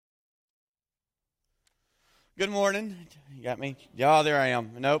Good morning. You got me? Yeah, there I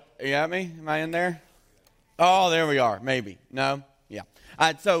am. Nope. You got me? Am I in there? Oh, there we are. Maybe. No? Yeah.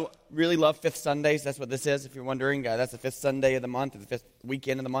 So, really love Fifth Sundays. That's what this is, if you're wondering. That's the fifth Sunday of the month, the fifth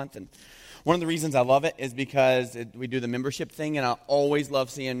weekend of the month. And one of the reasons I love it is because we do the membership thing, and I always love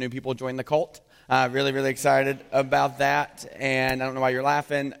seeing new people join the cult. Really, really excited about that. And I don't know why you're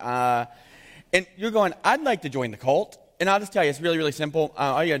laughing. And you're going, I'd like to join the cult. And I'll just tell you, it's really, really simple.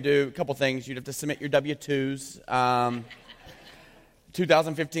 All you got to do, a couple things. You'd have to submit your W-2s,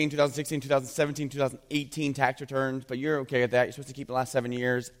 2015, 2016, 2017, 2018 tax returns, but you're okay with that. You're supposed to keep the last 7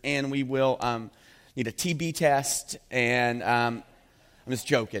 years. And we will need a TB test, and I'm just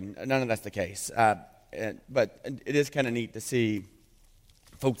joking. None of that's the case. But it is kind of neat to see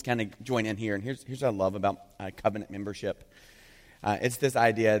folks kind of join in here. And here's what I love about covenant membership. It's this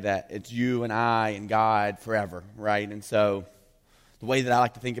idea that it's you and I and God forever, right? And so the way that I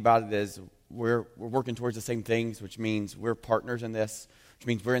like to think about it is we're working towards the same things, which means we're partners in this, which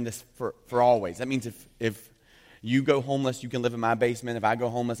means we're in this for always. That means if you go homeless, you can live in my basement. If I go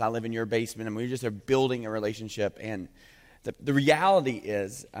homeless, I live in your basement. And we just are building a relationship. And the reality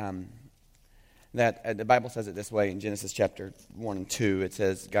is that the Bible says it this way in Genesis chapter 1 and 2. It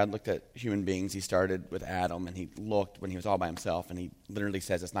says, God looked at human beings. He started with Adam, and he looked when he was all by himself, and he literally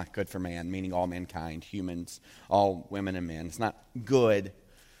says it's not good for man, meaning all mankind, humans, all women and men. It's not good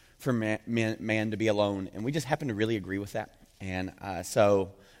for man to be alone, and we just happen to really agree with that. And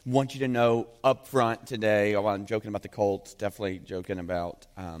so I want you to know up front today, while I'm joking about the Colts, definitely joking about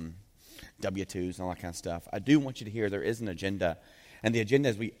W-2s and all that kind of stuff, I do want you to hear there is an agenda, and the agenda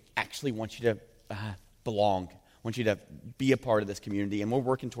is we actually want you to belong. I want you to be a part of this community, and we're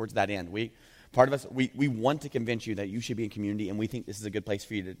working towards that end. We want to convince you that you should be in community, and we think this is a good place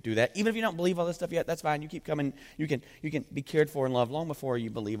for you to do that. Even if you don't believe all this stuff yet, that's fine. You keep coming. You can be cared for and loved long before you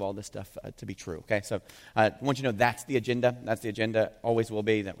believe all this stuff to be true. Okay, so I want you to know that's the agenda. That's the agenda. Always will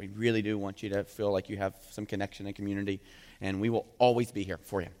be that we really do want you to feel like you have some connection and community, and we will always be here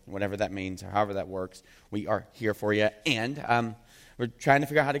for you, whatever that means or however that works. We are here for you, and we're trying to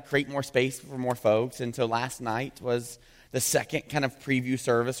figure out how to create more space for more folks. And so last night was the second kind of preview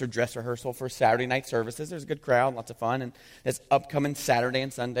service or dress rehearsal for Saturday night services. There's a good crowd, lots of fun. And this upcoming Saturday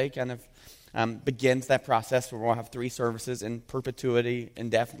and Sunday kind of begins that process where we'll have 3 services in perpetuity,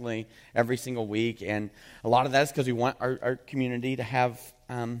 indefinitely, every single week. And a lot of that is because we want our community to have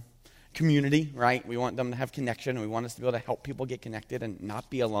community, right? We want them to have connection, and we want us to be able to help people get connected and not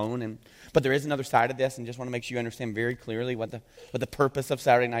be alone. But there is another side of this, and just want to make sure you understand very clearly what the purpose of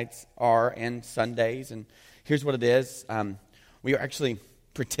Saturday nights are and Sundays. And here's what it is. We are actually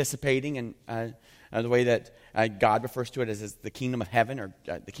participating in the way that God refers to it as the kingdom of heaven or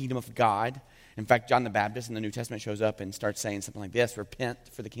the kingdom of God. In fact, John the Baptist in the New Testament shows up and starts saying something like this: repent,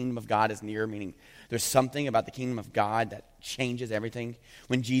 for the kingdom of God is near, meaning there's something about the kingdom of God that changes everything.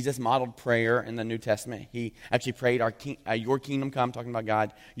 When Jesus modeled prayer in the New Testament, he actually prayed, your kingdom come, talking about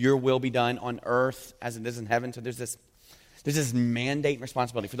God, your will be done on earth as it is in heaven. So there's this mandate and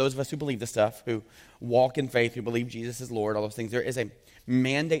responsibility for those of us who believe this stuff, who walk in faith, who believe Jesus is Lord, all those things. There is a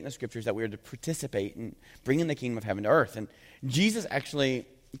mandate in the scriptures that we are to participate in bringing the kingdom of heaven to earth. And Jesus actually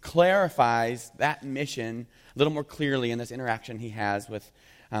clarifies that mission a little more clearly in this interaction he has with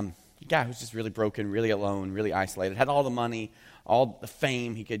a guy who's just really broken, really alone, really isolated, had all the money, all the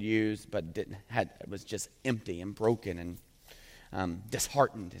fame he could use, but was just empty and broken and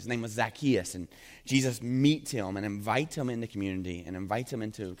disheartened. His name was Zacchaeus, and Jesus meets him and invites him into community and invites him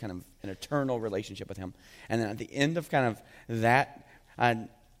into kind of an eternal relationship with him. And then at the end of kind of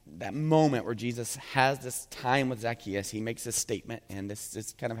that moment where Jesus has this time with Zacchaeus, he makes this statement, and this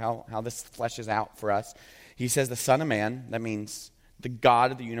is kind of how this fleshes out for us. He says, the Son of Man, that means the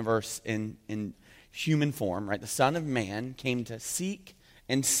God of the universe in human form, right? The Son of Man came to seek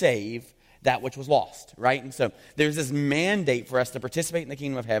and save that which was lost, right? And so there's this mandate for us to participate in the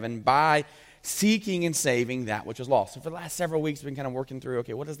kingdom of heaven by seeking and saving that which was lost. So for the last several weeks, we've been kind of working through,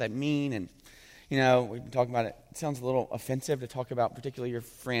 okay, what does that mean? And we've been talking about it. It sounds a little offensive to talk about particularly your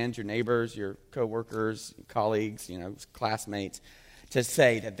friends, your neighbors, your coworkers, colleagues, classmates, to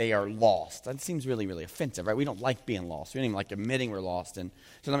say that they are lost. That seems really, really offensive, right? We don't like being lost. We don't even like admitting we're lost. And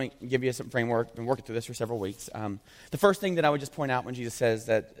so let me give you some framework. I've been working through this for several weeks. The first thing that I would just point out when Jesus says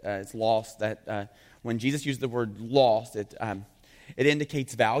that it's lost, that when Jesus used the word lost, it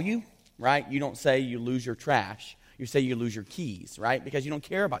indicates value, right? You don't say you lose your trash. you say you lose your keys, right? Because you don't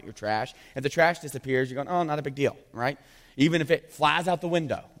care about your trash. If the trash disappears, you're going, oh, not a big deal, right? Even if it flies out the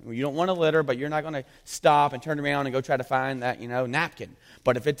window. You don't want to litter, but you're not going to stop and turn around and go try to find that, napkin.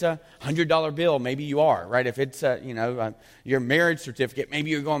 But if it's a $100 bill, maybe you are, right? If it's, your marriage certificate, maybe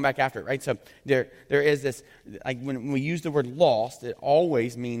you're going back after it, right? So there is this, like when we use the word lost, it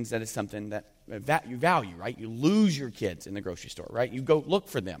always means that it's something that you value, right? You lose your kids in the grocery store, right? You go look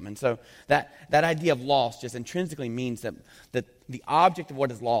for them. And so that idea of lost just intrinsically means that the object of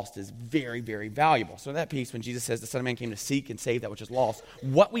what is lost is very, very valuable. So that piece, when Jesus says the Son of Man came to seek and save that which is lost,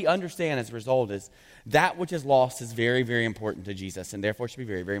 what we understand as a result is that which is lost is very, very important to Jesus, and therefore should be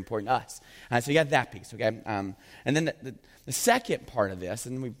very, very important to us. So you got that piece, okay? And then the second part of this,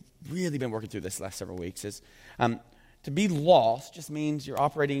 and we've really been working through this last several weeks, is to be lost just means you're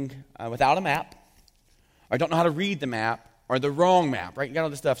operating without a map, or don't know how to read the map, or the wrong map, right? You got all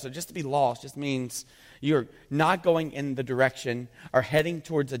this stuff. So just to be lost just means you're not going in the direction or heading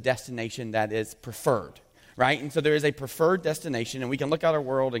towards a destination that is preferred, right? And so there is a preferred destination, and we can look out our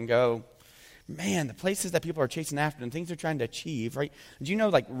world and go, man, the places that people are chasing after and things they're trying to achieve, right? Do you know,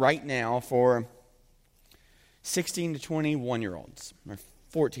 like right now for 16 to 21-year-olds, or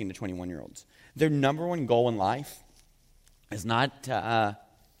 14 to 21-year-olds, their number one goal in life is not to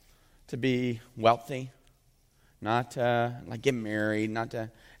be wealthy, not to get married, not to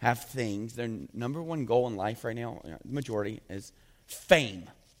have things. Their number one goal in life right now, the majority, is fame.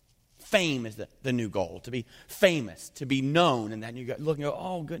 Fame is the new goal, to be famous, to be known. And then you look and go,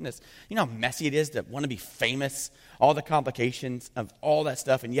 oh, goodness. You know how messy it is to want to be famous, all the complications of all that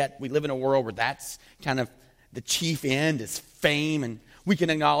stuff. And yet we live in a world where that's kind of the chief end is fame. And we can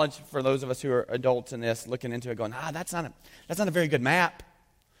acknowledge, for those of us who are adults in this, looking into it going, that's not a very good map,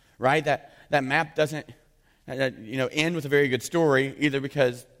 right? That map doesn't end with a very good story, either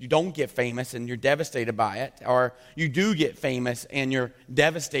because you don't get famous and you're devastated by it, or you do get famous and you're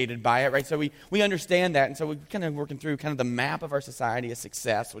devastated by it, right? So we understand that, and so we're kind of working through kind of the map of our society as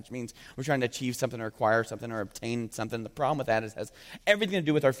success, which means we're trying to achieve something or acquire something or obtain something. The problem with that is it has everything to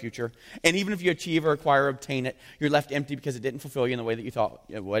do with our future, and even if you achieve or acquire or obtain it, you're left empty because it didn't fulfill you in the way that you thought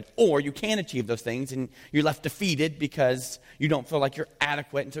it would, or you can achieve those things and you're left defeated because you don't feel like you're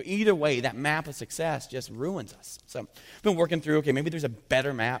adequate. And so either way, that map of success just ruins us. So I've been working through, okay, maybe there's a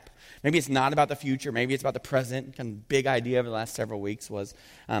better map. Maybe it's not about the future. Maybe it's about the present. Kind of big idea over the last several weeks was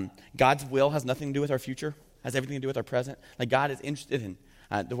God's will has nothing to do with our future, has everything to do with our present. Like God is interested in,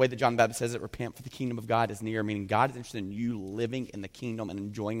 the way that John the Baptist says it, repent for the kingdom of God is near, meaning God is interested in you living in the kingdom and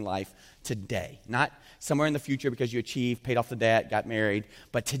enjoying life today. Not somewhere in the future because you achieved, paid off the debt, got married,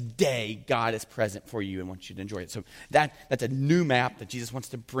 but today God is present for you and wants you to enjoy it. So that's a new map that Jesus wants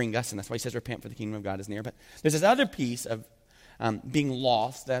to bring us, and that's why he says repent for the kingdom of God is near. But there's this other piece of being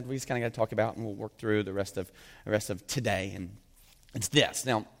lost that we just kind of got to talk about, and we'll work through the rest of today. And it's this.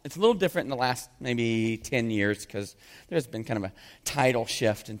 Now, it's a little different in the last maybe 10 years because there's been kind of a tidal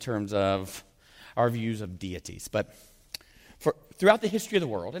shift in terms of our views of deities. But throughout the history of the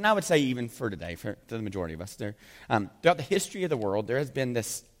world, and I would say even for today, for the majority of us, throughout the history of the world, there has been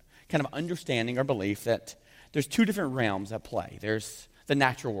this kind of understanding or belief that there's two different realms at play. There's the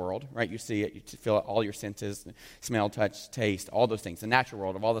natural world, right? You see it, you feel it, all your senses, smell, touch, taste, all those things. The natural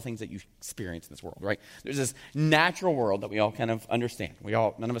world of all the things that you experience in this world, right? There's this natural world that we all kind of understand.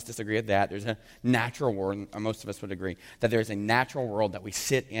 None of us disagree with that. There's a natural world, or most of us would agree, that there's a natural world that we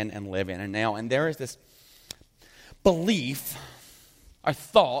sit in and live in. And there is this belief or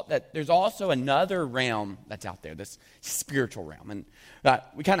thought that there's also another realm that's out there, this spiritual realm. And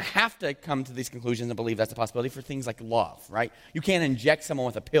we kind of have to come to these conclusions and believe that's a possibility for things like love, right? You can't inject someone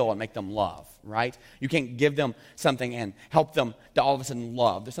with a pill and make them love, right? You can't give them something and help them to all of a sudden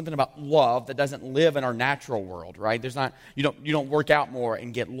love. There's something about love that doesn't live in our natural world, right? You don't work out more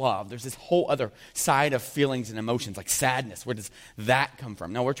and get love. There's this whole other side of feelings and emotions, like sadness. Where does that come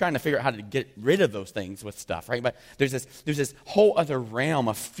from? Now, we're trying to figure out how to get rid of those things with stuff, right? But there's this whole other realm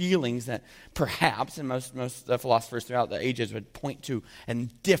of feelings that perhaps, and most philosophers throughout the ages would point to a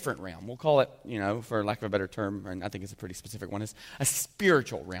different realm. We'll call it, for lack of a better term, and I think it's a pretty specific one, is a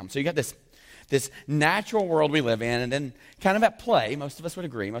spiritual realm. So you got this natural world we live in, and then kind of at play, most of us would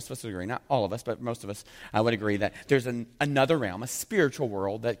agree, not all of us, but most of us would agree that there's another realm, a spiritual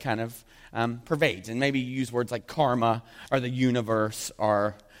world that kind of pervades. And maybe you use words like karma or the universe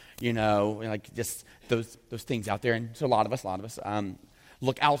or, like just those things out there. And so a lot of us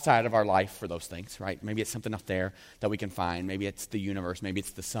look outside of our life for those things, right? Maybe it's something up there that we can find. Maybe it's the universe. Maybe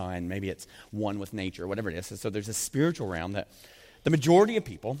it's the sun. Maybe it's one with nature, whatever it is. And so there's a spiritual realm the majority of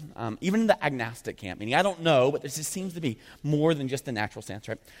people, even in the agnostic camp, meaning I don't know, but there just seems to be more than just the natural sense,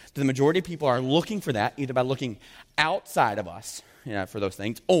 right? The majority of people are looking for that, either by looking outside of us, for those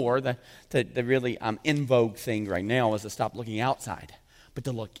things, or the really in vogue thing right now is to stop looking outside, but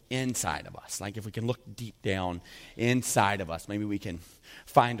to look inside of us. Like if we can look deep down inside of us, maybe we can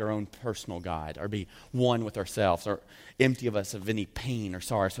find our own personal God, or be one with ourselves, or empty of us of any pain or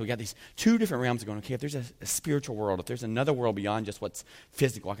sorrow. So we got these two different realms of going, okay, if there's a spiritual world, if there's another world beyond just what's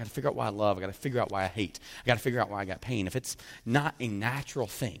physical, I got to figure out why I love, I got to figure out why I hate, I got to figure out why I got pain. If it's not a natural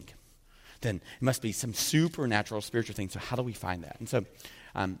thing, then it must be some supernatural spiritual thing. So how do we find that? And so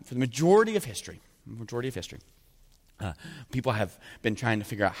for the majority of history, people have been trying to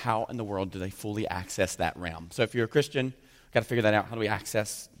figure out how in the world do they fully access that realm. So if you're a Christian, got to figure that out. How do we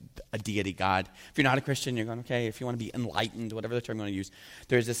access a deity, God? If you're not a Christian, you're going, okay, if you want to be enlightened, whatever the term you want to use,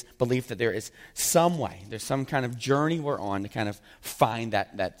 there's this belief that there is some way, there's some kind of journey we're on to kind of find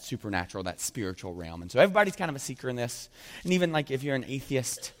that supernatural, that spiritual realm. And so everybody's kind of a seeker in this. And even like if you're an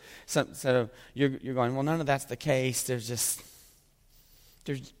atheist, so you're going, well, none of that's the case. There's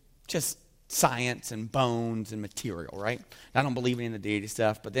just science and bones and material, right? I don't believe in the deity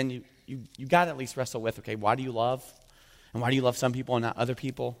stuff, but then you got to at least wrestle with, okay, why do you love? And why do you love some people and not other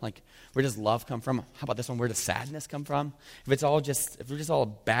people? Like, where does love come from? How about this one? Where does sadness come from? If we're just all a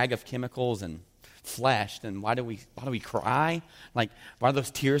bag of chemicals and flesh, then why do we cry? Like, why do those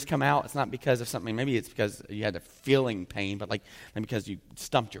tears come out? It's not because of something. Maybe it's because you had a feeling pain, but like because you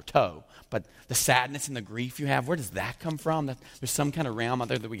stumped your toe. But the sadness and the grief you have, where does that come from? There's some kind of realm out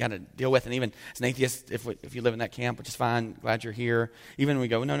there that we got to deal with. And even as an atheist, if you live in that camp, which is fine, glad you're here. Even when we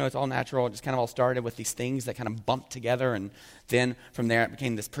go, no, it's all natural. It just kind of all started with these things that kind of bumped together, and then from there it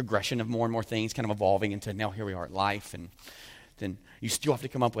became this progression of more and more things, kind of evolving into now here we are at life. And then you still have to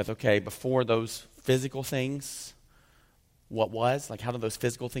come up with, okay, before those physical things, what was? Like, how did those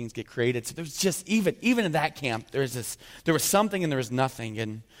physical things get created? So there's just, even in that camp, there was something and there was nothing.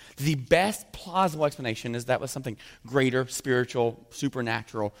 And the best plausible explanation is that was something greater, spiritual,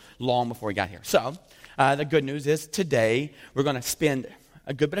 supernatural, long before we got here. So the good news is today we're going to spend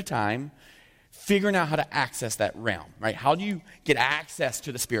a good bit of time figuring out how to access that realm, right? How do you get access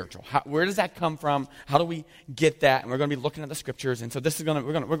to the spiritual? Where does that come from? How do we get that? And we're going to be looking at the scriptures. And so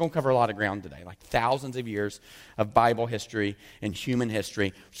we're going to cover a lot of ground today, like thousands of years of Bible history and human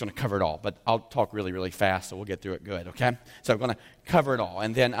history. We're just going to cover it all, but I'll talk really, really fast, so we'll get through it good, okay? So we're going to cover it all.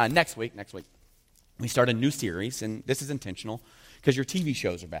 And then next week, we start a new series, and this is intentional because your TV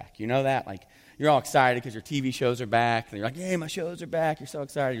shows are back. You know that? Like, you're all excited because your TV shows are back. And you're like, hey, my shows are back. You're so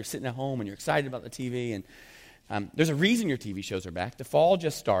excited. You're sitting at home and you're excited about the TV. And there's a reason your TV shows are back. The fall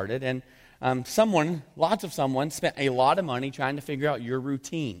just started. And lots of someone spent a lot of money trying to figure out your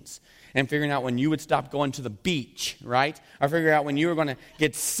routines and figuring out when you would stop going to the beach, right? Or figure out when you were going to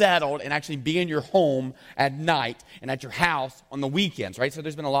get settled and actually be in your home at night and at your house on the weekends, right? So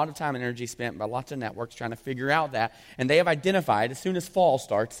there's been a lot of time and energy spent by lots of networks trying to figure out that. And they have identified as soon as fall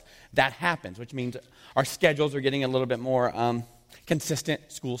starts, that happens, which means our schedules are getting a little bit more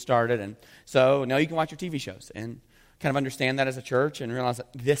consistent. School started. And so now you can watch your TV shows and kind of understand that as a church and realize that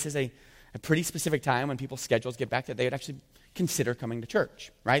this is a pretty specific time when people's schedules get back that they would actually consider coming to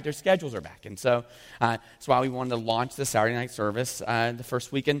church, right? Their schedules are back. And so that's why we wanted to launch the Saturday night service the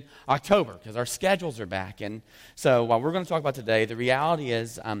first week in October, because our schedules are back. And so what we're going to talk about today, the reality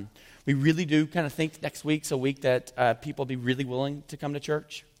is we really do kind of think next week's a week that people will be really willing to come to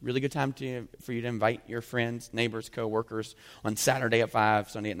church. Really good time for you to invite your friends, neighbors, co-workers on Saturday at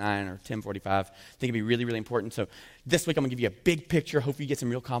 5, Sunday at 9, or 10:45. I think it'd be really, really important. So this week I'm going to give you a big picture. Hopefully you get some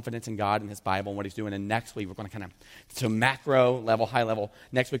real confidence in God and His Bible and what He's doing. And next week we're going to kind of, so macro level, high level.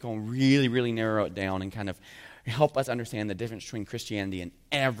 Next week we're going to really, really narrow it down and kind of help us understand the difference between Christianity and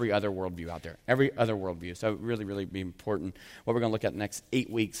every other worldview out there, every other worldview. So really, really be important. What we're going to look at the next 8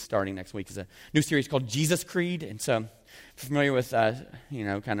 weeks, starting next week, is a new series called Jesus Creed. And so if you're familiar with,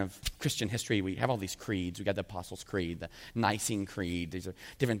 kind of Christian history, we have all these creeds. We got the Apostles' Creed, the Nicene Creed. These are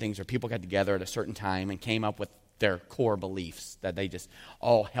different things where people got together at a certain time and came up with their core beliefs that they just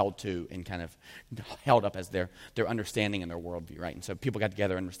all held to and kind of held up as their understanding and their worldview, right? And so people got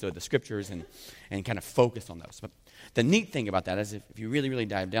together and understood the scriptures and kind of focused on those. But the neat thing about that is if you really, really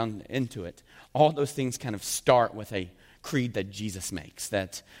dive down into it, all those things kind of start with a creed that Jesus makes,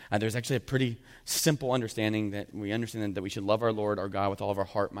 that there's actually a pretty simple understanding that we understand that we should love our Lord, our God, with all of our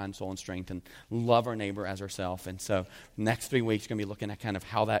heart, mind, soul, and strength, and love our neighbor as ourselves. And so next 3 weeks, we're going to be looking at kind of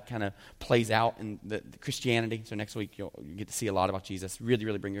how that kind of plays out in the Christianity. So next week, you'll get to see a lot about Jesus. Really,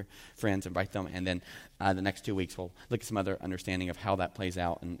 really bring your friends, invite them. And then the next 2 weeks, we'll look at some other understanding of how that plays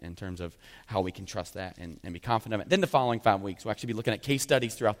out in terms of how we can trust that and be confident of it. Then the following 5 weeks, we'll actually be looking at case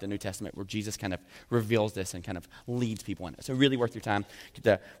studies throughout the New Testament where Jesus kind of reveals this and kind of leads people in it. So really worth your time. We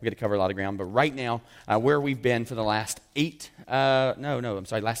get to cover a lot of ground. But right now, where we've been for the last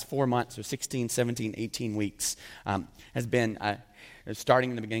last 4 months, so 16, 17, 18 weeks, has been starting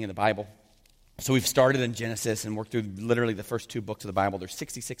in the beginning of the Bible. So we've started in Genesis and worked through literally the first 2 books of the Bible. There's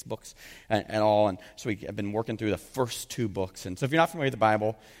 66 books at all, and so we have been working through the first 2 books. And so if you're not familiar with the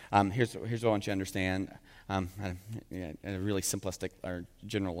Bible, here's what I want you to understand at a really simplistic or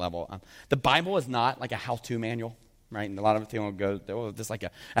general level. The Bible is not like a how-to manual, right? And a lot of people will go, oh, this is like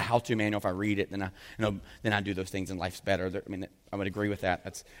a how-to manual. If I read it, then I do those things and life's better. I would agree with that.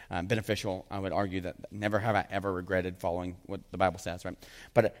 That's beneficial. I would argue that never have I ever regretted following what the Bible says, right?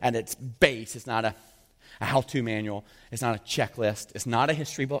 But at its base, it's not a how-to manual. It's not a checklist. It's not a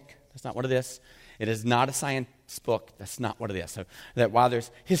history book. That's not what it is. It is not a science book. That's not what it is. So that while there's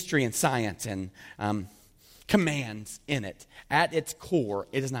history and science and commands in it, at its core,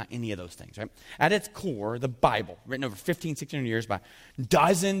 it is not any of those things, right? At its core, the Bible, written over 1,600 years by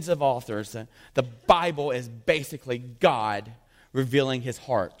dozens of authors, the Bible is basically God revealing his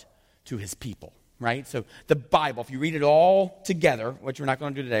heart to his people, right? So the Bible, if you read it all together, which we're not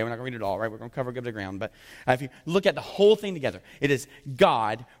going to do today, we're not going to read it all, right? We're going to cover a good bit of ground, but if you look at the whole thing together, it is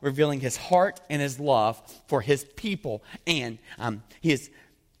God revealing his heart and his love for his people, and he is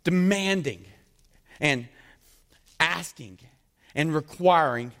demanding and asking and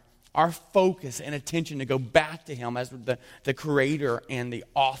requiring our focus and attention to go back to him as the creator and the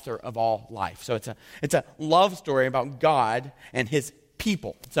author of all life. So it's a love story about God and his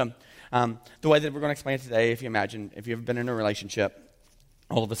people. So the way that we're going to explain it today, if you've been in a relationship,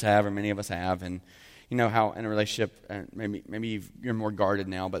 all of us have, or many of us have, and you know how in a relationship, maybe you're more guarded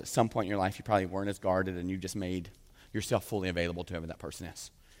now, but at some point in your life you probably weren't as guarded and you just made yourself fully available to whoever that person is.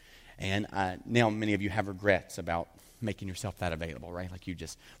 And now many of you have regrets about making yourself that available, right? Like you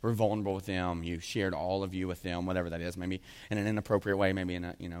just were vulnerable with them, you shared all of you with them, whatever that is, maybe in an inappropriate way, maybe in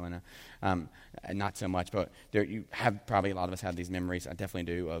a not so much, but you have probably, a lot of us have these memories, I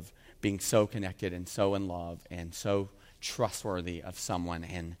definitely do, of being so connected and so in love and so trustworthy of someone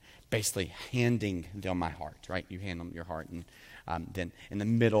and basically handing them my heart, right? You hand them your heart, and then in the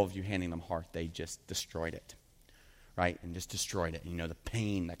middle of you handing them heart, they just destroyed it. Right, and just destroyed it. And you know the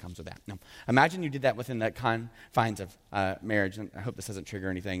pain that comes with that. Now, imagine you did that within the confines of marriage. And I hope this doesn't trigger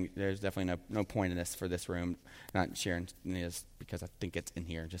anything. There's definitely no point in this for this room. Not sharing this because I think it's in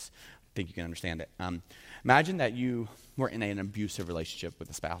here. Just think you can understand it. Imagine that you were in an abusive relationship with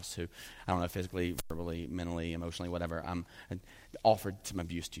a spouse who, I don't know, physically, verbally, mentally, emotionally, whatever, offered some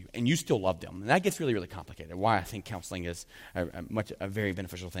abuse to you, and you still love them. And that gets really, really complicated. Why I think counseling is a very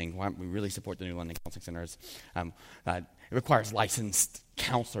beneficial thing. Why we really support the New London Counseling Centers. It requires licensed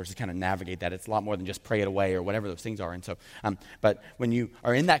counselors to kind of navigate that. It's a lot more than just pray it away or whatever those things are. And so, but when you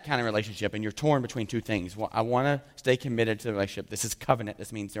are in that kind of relationship and you're torn between 2 things, well, I want to stay committed to the relationship. This is covenant.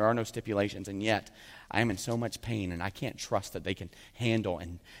 This means there are no stipulations, and yet I am in so much pain, and I can't trust that they can handle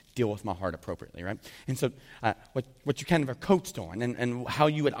and deal with my heart appropriately, right? And so, what you kind of are coached on, and how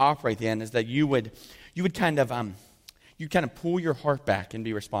you would operate then is that you would kind of you kind of pull your heart back and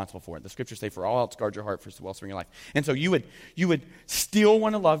be responsible for it. The scriptures say, for all else guard your heart, for it's the wellspring of your life. And so you would still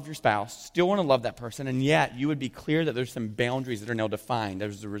want to love your spouse, still want to love that person, and yet you would be clear that there's some boundaries that are now defined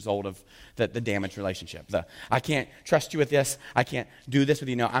as a result of the damaged relationship. I can't trust you with this. I can't do this with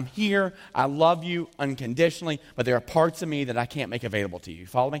you. No, I'm here. I love you unconditionally, but there are parts of me that I can't make available to you. You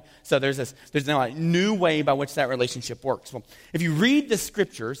follow me? So there's now a new way by which that relationship works. Well, if you read the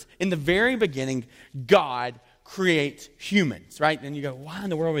scriptures, in the very beginning, God create humans, right? And you go, why in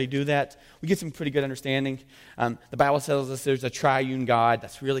the world would he do that? We get some pretty good understanding. The Bible tells us there's a triune God.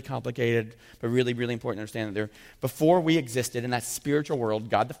 That's really complicated, but really, really important to understand that before we existed in that spiritual world,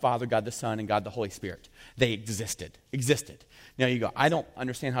 God the Father, God the Son, and God the Holy Spirit, they existed. Now you go, I don't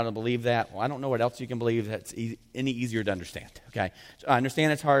understand how to believe that. Well, I don't know what else you can believe that's any easier to understand, okay? So I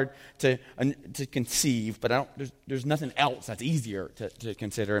understand it's hard to conceive, but there's nothing else that's easier to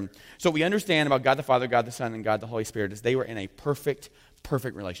consider. And so what we understand about God the Father, God the Son, and God the Holy Spirit is they were in a perfect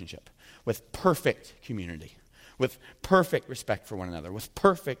relationship with perfect community, with perfect respect for one another, with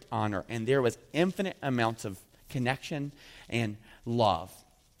perfect honor, and there was infinite amounts of connection and love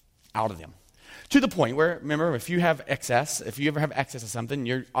out of them. To the point where, remember, if you ever have excess of something,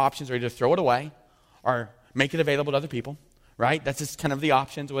 your options are either throw it away or make it available to other people, right? That's just kind of the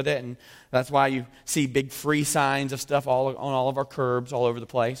options with it, and that's why you see big free signs of stuff on all of our curbs all over the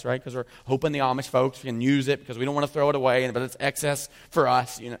place, right? Because we're hoping the Amish folks can use it because we don't want to throw it away, but it's excess for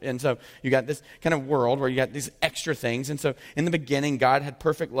us, And so you got this kind of world where you got these extra things. And so in the beginning, God had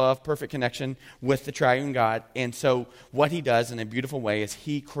perfect love, perfect connection with the triune God. And so what he does in a beautiful way is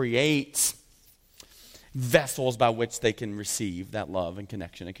he creates vessels by which they can receive that love and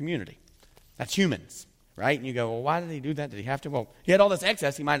connection and community. That's humans. Right? And you go, well, why did he do that? Did he have to? Well, he had all this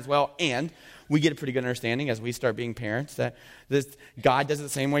excess, he might as well. And we get a pretty good understanding as we start being parents that God does it the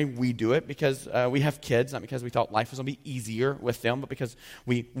same way we do it because we have kids, not because we thought life was going to be easier with them, but because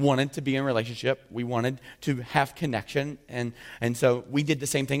we wanted to be in a relationship. We wanted to have connection. And so we did the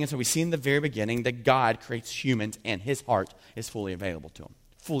same thing. And so we see in the very beginning that God creates humans and his heart is fully available to them.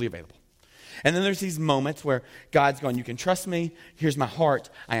 Fully available. And then there's these moments where God's going, you can trust me. Here's my heart.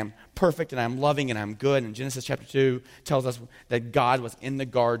 I am perfect and I'm loving and I'm good. And Genesis chapter 2 tells us that God was in the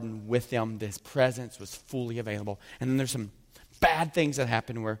garden with them. His presence was fully available. And then there's some bad things that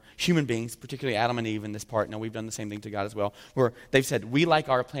happen where human beings, particularly Adam and Eve in this part, now we've done the same thing to God as well, where they've said, we like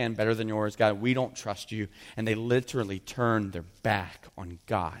our plan better than yours, God. We don't trust you. And they literally turned their back on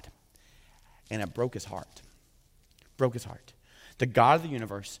God. And it broke his heart. Broke his heart. The God of the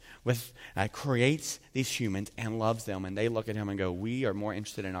universe creates these humans and loves them, and they look at him and go, we are more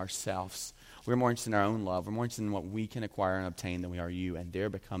interested in ourselves. We're more interested in our own love. We're more interested in what we can acquire and obtain than we are you. And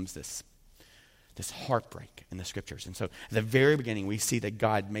there becomes this heartbreak in the scriptures. And so at the very beginning, we see that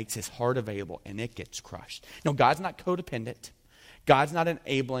God makes his heart available, and it gets crushed. No, God's not codependent. God's not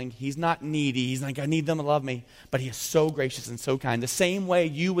enabling. He's not needy. He's like, I need them to love me. But he is so gracious and so kind. The same way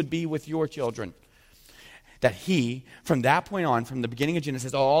you would be with your children. That he, from that point on, from the beginning of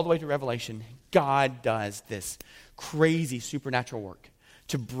Genesis all the way to Revelation, God does this crazy supernatural work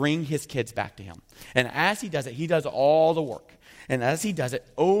to bring his kids back to him. And as he does it, he does all the work. And as he does it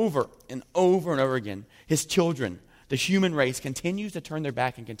over and over and over again, his children, the human race, continues to turn their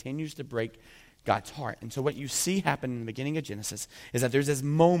back and continues to break God's heart. And so what you see happen in the beginning of Genesis is that there's this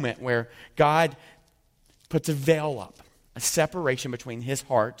moment where God puts a veil up, a separation between his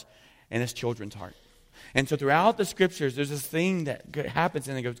heart and his children's heart. And so throughout the scriptures, there's this thing that happens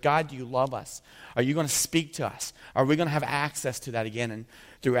and it goes, God, do you love us? Are you going to speak to us? Are we going to have access to that again? And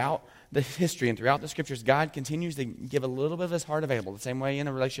throughout the history and throughout the scriptures, God continues to give a little bit of his heart available, the same way in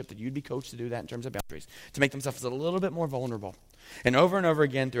a relationship that you'd be coached to do that in terms of boundaries, to make themselves a little bit more vulnerable. And over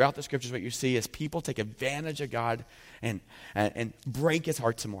again throughout the scriptures, what you see is people take advantage of God and break his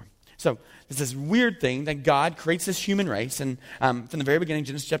heart some more. So there's this weird thing that God creates this human race, and from the very beginning,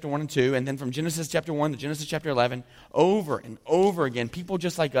 Genesis chapter 1 and 2, and then from Genesis chapter 1 to Genesis chapter 11, over and over again, people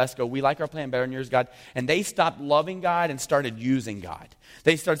just like us go, we like our plan better than yours, God, and they stopped loving God and started using God.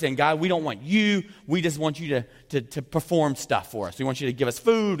 They started saying, God, we don't want you, we just want you to perform stuff for us. We want you to give us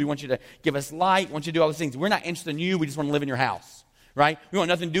food, we want you to give us light, we want you to do all these things. We're not interested in you, we just want to live in your house. Right? We want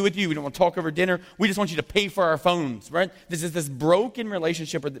nothing to do with you. We don't want to talk over dinner. We just want you to pay for our phones, right? This is this broken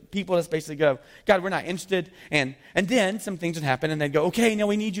relationship where the people just basically go, God, we're not interested. And then some things would happen and they'd go, okay, no,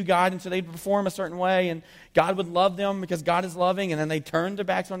 we need you, God. And so they'd perform a certain way and God would love them because God is loving. And then they turn their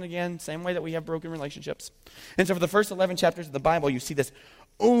backs on it again, same way that we have broken relationships. And so for the first 11 chapters of the Bible, you see this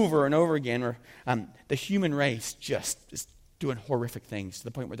over and over again where the human race just is doing horrific things to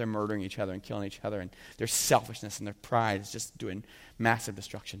the point where they're murdering each other and killing each other, and their selfishness and their pride is just doing massive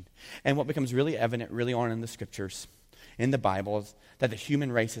destruction. And what becomes really evident really on in the scriptures, in the Bible, is that the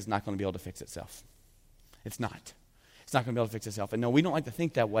human race is not going to be able to fix itself. It's not. It's not going to be able to fix itself. And no, we don't like to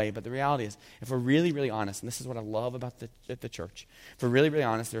think that way, but the reality is, if we're really, really honest, and this is what I love about the church, if we're really, really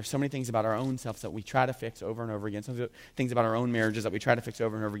honest, there are so many things about our own selves that we try to fix over and over again, some things about our own marriages that we try to fix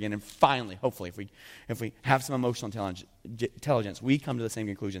over and over again, and finally, hopefully, if we have some emotional intelligence, we come to the same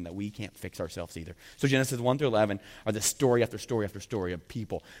conclusion that we can't fix ourselves either. So Genesis 1 through 11 are the story after story after story of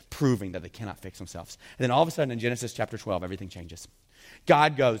people proving that they cannot fix themselves. And then all of a sudden in Genesis chapter 12, everything changes.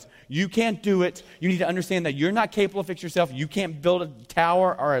 God goes, you can't do it. You need to understand that you're not capable of fixing yourself. You can't build a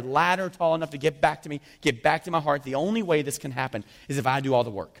tower or a ladder tall enough to get back to me, get back to my heart. The only way this can happen is if I do all the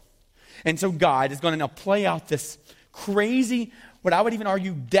work. And so God is going to now play out this crazy, what I would even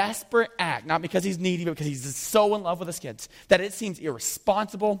argue, desperate act, not because he's needy, but because he's so in love with his kids, that it seems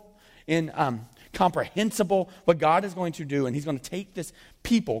irresponsible and comprehensible what God is going to do. And he's going to take this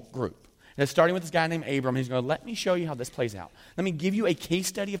people group. starting with this guy named Abram. He's going to let me show you how this plays out. Let me give you a case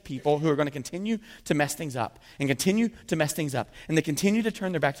study of people who are going to continue to mess things up and continue to mess things up. And they continue to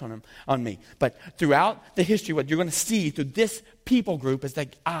turn their backs on me. But throughout the history, what you're going to see through this people group is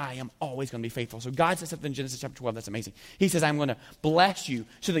that I am always going to be faithful. So God says something in Genesis chapter 12 that's amazing. He says, I'm going to bless you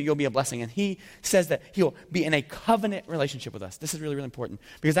so that you'll be a blessing. And he says that he'll be in a covenant relationship with us. This is really, really important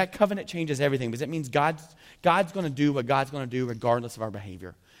because that covenant changes everything, because it means God's going to do what God's going to do regardless of our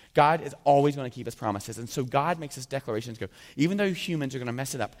behavior. God is always going to keep his promises. And so God makes his declarations go, even though humans are going to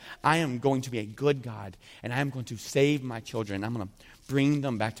mess it up, I am going to be a good God, and I am going to save my children. I'm going to bring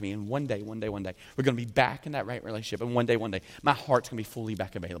them back to me. And one day, we're going to be back in that right relationship. And one day, my heart's going to be fully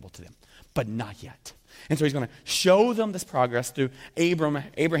back available to them. But not yet. And so he's going to show them this progress through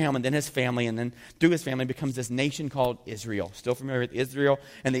Abraham and then his family, and then through his family becomes this nation called Israel. Still familiar with Israel?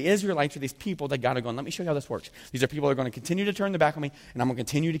 And the Israelites are these people that God are going, let me show you how this works. These are people that are going to continue to turn their back on me, and I'm going to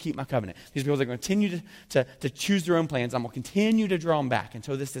continue to keep my covenant. These people that are going to continue to choose their own plans. I'm going to continue to draw them back. And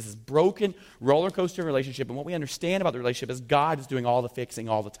so this is broken roller coaster relationship. And what we understand about the relationship is God is doing all the fixing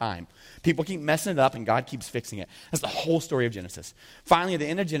all the time. People keep messing it up, and God keeps fixing it. That's the whole story of Genesis. Finally, at the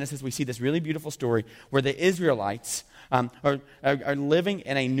end of Genesis, we see this really beautiful story where the Israelites are living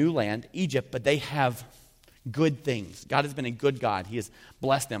in a new land, Egypt, but they have good things. God has been a good God. He has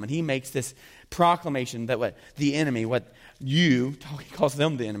blessed them. And he makes this proclamation that what he calls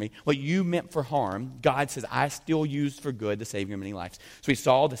them the enemy, what you meant for harm, God says, I still used for good to save your many lives. So we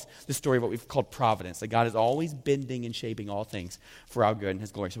saw this story of what we've called providence, that God is always bending and shaping all things for our good and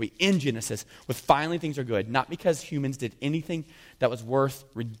his glory. So we end Genesis with finally things are good, not because humans did anything that was worth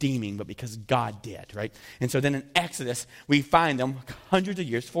redeeming, but because God did, right? And so then in Exodus, we find them hundreds of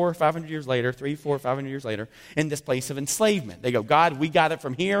years, 400 or 500 years later, 300, 400, 500 years later, in this place of enslavement. They go, God, we got it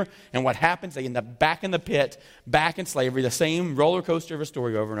from here, and what happens? They end up back in the pit, back in slavery, the same roller coaster of a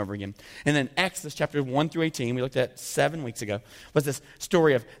story over and over again. And then Exodus chapter 1 through 18, we looked at 7 weeks ago, was this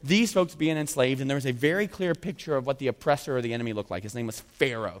story of these folks being enslaved, and there was a very clear picture of what the oppressor or the enemy looked like. His name was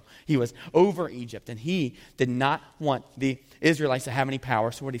Pharaoh. He was over Egypt, and he did not want the Israelites to have any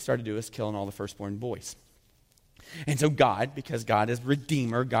power, so what he started to do is killing all the firstborn boys. And so God, because God is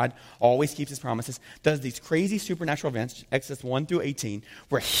Redeemer, God always keeps his promises, does these crazy supernatural events, Exodus 1 through 18,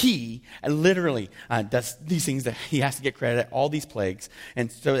 where he literally does these things that he has to get credit, all these plagues,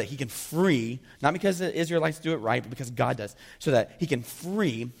 and so that he can free, not because the Israelites do it right, but because God does, so that he can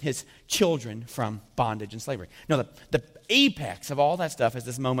free his children from bondage and slavery. No, the apex of all that stuff is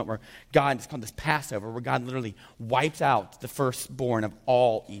this moment where God, it's called this Passover, where God literally wipes out the firstborn of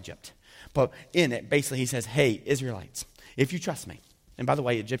all Egypt. But in it, basically, he says, hey, Israelites, if you trust me, and by the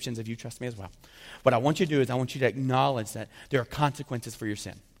way, Egyptians, if you trust me as well, what I want you to do is I want you to acknowledge that there are consequences for your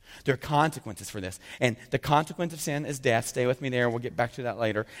sin. There are consequences for this. And the consequence of sin is death. Stay with me there. We'll get back to that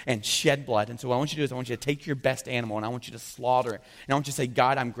later. And shed blood. And so what I want you to do is I want you to take your best animal and I want you to slaughter it. And I want you to say,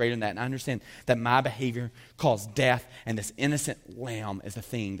 God, I'm greater than that. And I understand that my behavior caused death, and this innocent lamb is the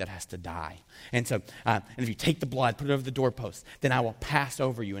thing that has to die. And so, and if you take the blood, put it over the doorpost, then I will pass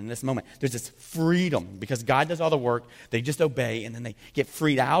over you. And in this moment, there's this freedom because God does all the work. They just obey, and then they get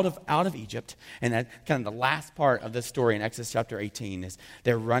freed out of Egypt. And that kind of the last part of this story in Exodus chapter 18 is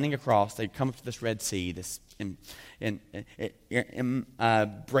they're running across. They come up to this Red Sea, this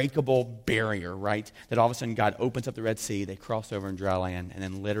breakable barrier, right? That all of a sudden God opens up the Red Sea. They cross over in dry land, and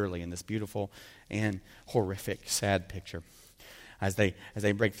then literally in this beautiful and horrific, sad picture, as they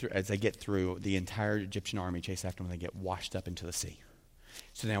get through, the entire Egyptian army chase after them, and they get washed up into the sea.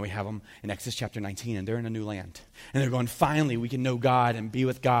 So now we have them in Exodus chapter 19, and they're in a new land. And they're going, finally, we can know God and be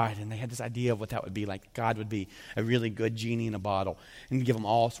with God. And they had this idea of what that would be like. God would be a really good genie in a bottle and give them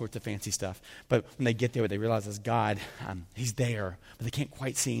all sorts of fancy stuff. But when they get there, what they realize is God, he's there, but they can't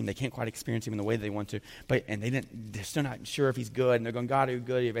quite see him. They can't quite experience him in the way they want to. They're still not sure if he's good. And they're going, God, are you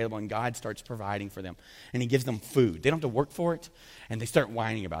good? Are you available? And God starts providing for them. And he gives them food. They don't have to work for it. And they start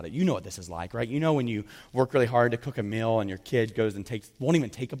whining about it. You know what this is like, right? You know when you work really hard to cook a meal and your kid goes and won't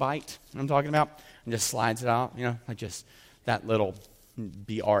even take a bite, you know what I'm talking about, and just slides it out, like just that little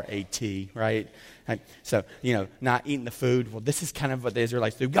B-R-A-T, right? So, not eating the food. Well, this is kind of what the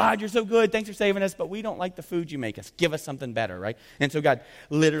Israelites do. God, you're so good. Thanks for saving us, but we don't like the food you make us. Give us something better, right? And so God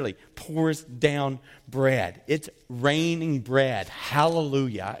literally pours down bread. It's raining bread.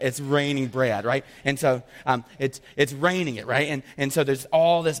 Hallelujah. It's raining bread, right? And so it's raining it, right? And so there's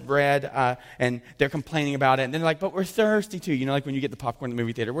all this bread, and they're complaining about it. And then they're like, but we're thirsty too. Like when you get the popcorn in the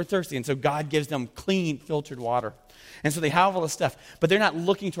movie theater, we're thirsty. And so God gives them clean, filtered water. And so they have all this stuff, but they're not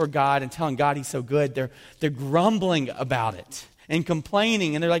looking toward God and telling God he's so good. They're grumbling about it. and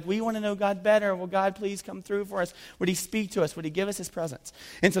complaining. And they're like, we want to know God better. Will God please come through for us? Would he speak to us? Would he give us his presence?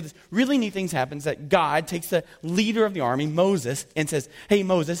 And so this really neat thing happens that God takes the leader of the army, Moses, and says, hey,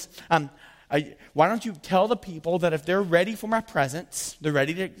 Moses, why don't you tell the people that if they're ready for my presence, they're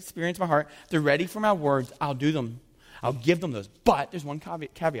ready to experience my heart, they're ready for my words, I'll do them. I'll give them those. But there's one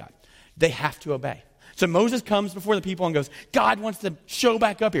caveat. They have to obey. So Moses comes before the people and goes, God wants to show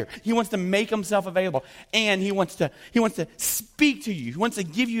back up here. He wants to make himself available. And he wants to speak to you. He wants to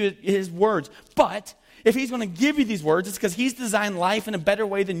give you his words. But if he's going to give you these words, it's because he's designed life in a better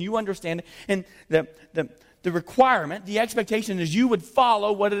way than you understand it. And the requirement, the expectation is you would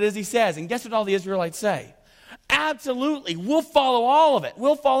follow what it is he says. And guess what all the Israelites say? Absolutely. We'll follow all of it.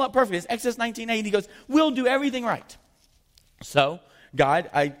 We'll follow it perfectly. It's Exodus 19:8. He goes, we'll do everything right. So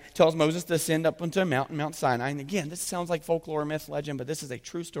God tells Moses to ascend up onto a mountain, Mount Sinai. And again, this sounds like folklore, myth, legend, but this is a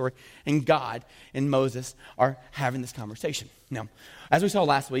true story. And God and Moses are having this conversation. Now, as we saw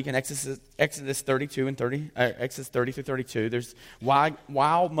last week in Exodus 32 and 30, Exodus 30 through 32, there's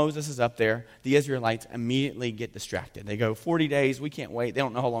while Moses is up there, the Israelites immediately get distracted. They go 40 days, we can't wait. They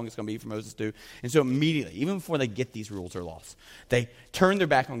don't know how long it's going to be for Moses to do. And so immediately, even before they get these rules or laws, they turn their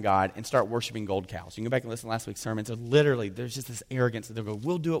back on God and start worshiping gold cows. You can go back and listen to last week's sermon. So literally, there's just this arrogance that they'll go,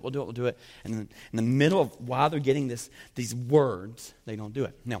 we'll do it. And then in the middle of, while they're getting these words, they don't do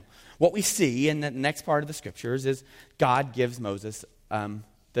it. Now, what we see in the next part of the scriptures is God gives Moses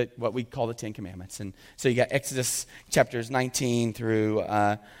what we call the Ten Commandments. And so you got Exodus chapters 19 through,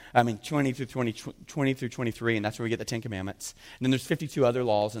 20 through 23, and that's where we get the Ten Commandments. And then there's 52 other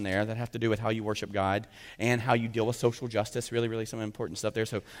laws in there that have to do with how you worship God and how you deal with social justice, really some important stuff there.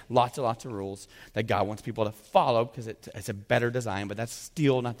 So lots of rules that God wants people to follow because it's a better design, but that's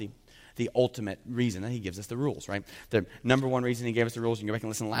still not the ultimate reason that he gives us the rules, right? The number one reason he gave us the rules, you can go back and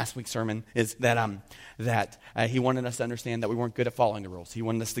listen to last week's sermon, is that he wanted us to understand that we weren't good at following the rules. He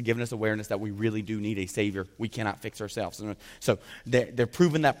wanted us to give us awareness that we really do need a Savior. We cannot fix ourselves. So they're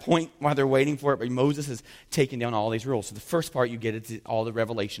proving that point while they're waiting for it, but Moses is taking down all these rules. So the first part you get is all the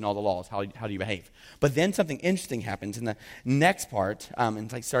revelation, all the laws, how do you behave. But then something interesting happens in the next part,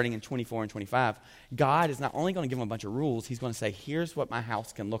 and like starting in 24 and 25, God is not only going to give them a bunch of rules, he's going to say, here's what my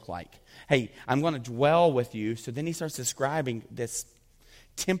house can look like. Hey, I'm going to dwell with you. So then he starts describing this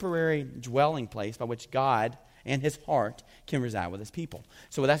temporary dwelling place by which God and his heart can reside with his people.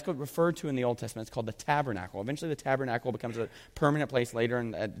 So that's referred to in the Old Testament. It's called the tabernacle. Eventually the tabernacle becomes a permanent place later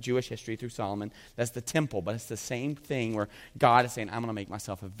in Jewish history through Solomon. That's the temple, but it's the same thing where God is saying, I'm going to make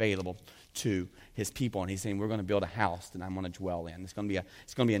myself available to his people. And he's saying, we're going to build a house that I'm going to dwell in. It's going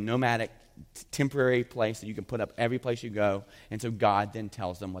to be a nomadic, temporary place that you can put up every place you go. And so God then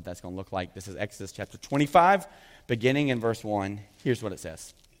tells them what that's going to look like. This is Exodus chapter 25, beginning in verse 1. Here's what it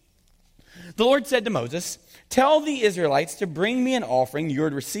says. The Lord said to Moses, tell the Israelites to bring me an offering. You are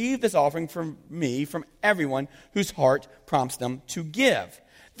to receive this offering from me, from everyone whose heart prompts them to give.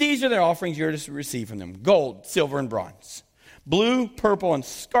 These are their offerings you are to receive from them: gold, silver, and bronze, blue, purple, and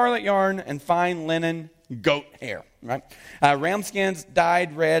scarlet yarn, and fine linen, goat hair, right? Ram skins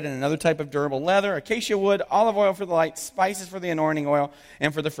dyed red, and another type of durable leather, acacia wood, olive oil for the light, spices for the anointing oil,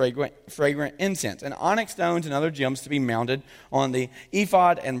 and for the fragrant incense, and onyx stones and other gems to be mounted on the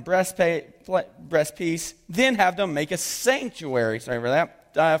ephod and breastpiece. Then have them make a sanctuary,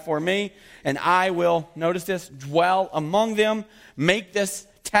 for me, and I will, notice this, dwell among them, make this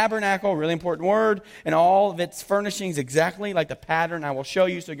tabernacle, really important word, and all of its furnishings exactly like the pattern I will show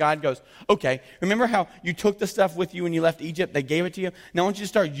you. So God goes, okay, remember how you took the stuff with you when you left Egypt? They gave it to you. Now I want you to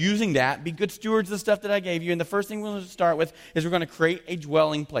start using that. Be good stewards of the stuff that I gave you. And the first thing we're going to start with is we're going to create a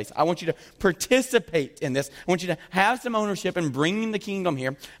dwelling place. I want you to participate in this. I want you to have some ownership in bringing the kingdom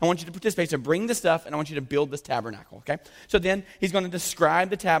here. I want you to participate. So bring the stuff, and I want you to build this tabernacle, okay? So then he's going to describe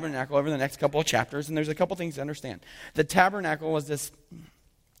the tabernacle over the next couple of chapters, and there's a couple things to understand. The tabernacle was this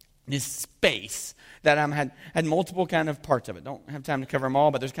space that had multiple kind of parts of it. Don't have time to cover them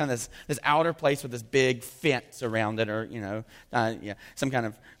all, but there's kind of this outer place with this big fence around it, or some kind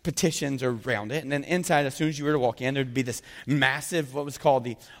of petitions around it. And then inside, as soon as you were to walk in, there'd be this massive, what was called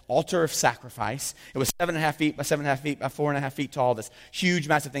the altar of sacrifice. It was 7.5 feet by 7.5 feet by 4.5 feet tall. This huge,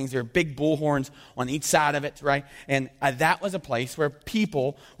 massive things. There were big bull horns on each side of it, right? And that was a place where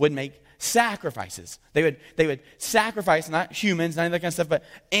people would make sacrifices. They would sacrifice, not humans, not any of that kind of stuff, but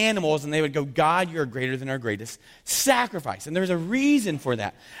animals, and they would go, God, you're greater than our greatest sacrifice. And there's a reason for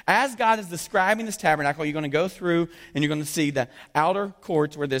that. As God is describing this tabernacle, you're going to go through and you're going to see the outer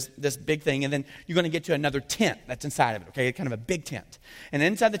courts where there's this big thing, and then you're going to get to another tent that's inside of it, okay? Kind of a big tent. And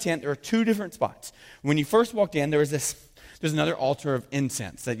inside the tent, there are two different spots. When you first walked in, there's another altar of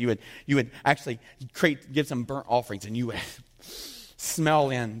incense that you would actually give some burnt offerings, and you would smell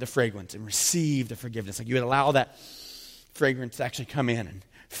in the fragrance and receive the forgiveness. Like you would allow that fragrance to actually come in and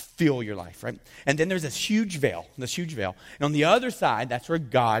fill your life, right? And then there's this huge veil. And on the other side, that's where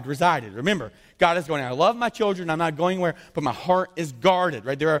God resided. Remember, God is going, I love my children, I'm not going anywhere, but my heart is guarded,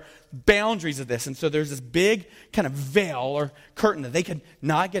 right? There are boundaries of this. And so there's this big kind of veil or curtain that they could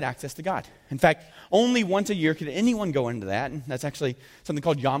not get access to God. In fact, only once a year could anyone go into that. And that's actually something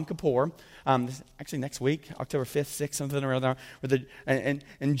called Yom Kippur. Actually next week, October 5th, 6th, something around there.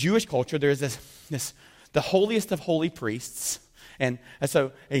 In Jewish culture, there's this the holiest of holy priests. And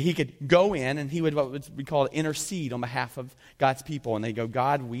so he could go in and he would what we call intercede on behalf of God's people. And they go,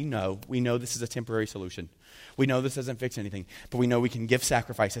 God, we know this is a temporary solution. We know this doesn't fix anything, but we know we can give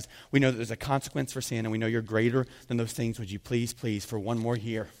sacrifices. We know that there's a consequence for sin, and we know you're greater than those things. Would you please, for one more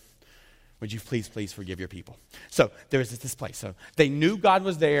year, would you please forgive your people? So there's this place. So they knew God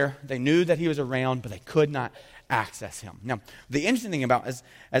was there. They knew that he was around, but they could not access him. Now, the interesting thing about is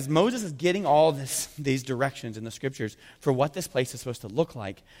as Moses is getting all these directions in the scriptures for what this place is supposed to look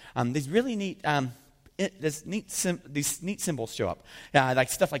like, these really neat these neat symbols show up, like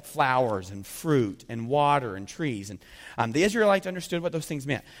stuff like flowers and fruit and water and trees. And the Israelites understood what those things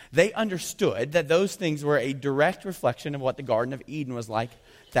meant. They understood that those things were a direct reflection of what the Garden of Eden was like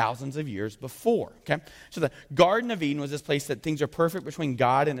thousands of years before. Okay, so the Garden of Eden was this place that things are perfect between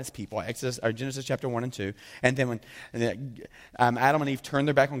God and his people. Genesis chapter 1 and 2. And then when Adam and Eve turn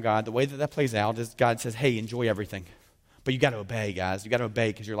their back on God, the way that plays out is God says, hey, enjoy everything. But you got to obey, guys. You got to obey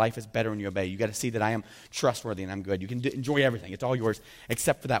because your life is better when you obey. You got to see that I am trustworthy and I'm good. You can enjoy everything. It's all yours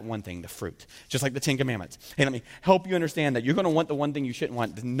except for that one thing, the fruit. Just like the Ten Commandments. Hey, let me help you understand that you're going to want the one thing you shouldn't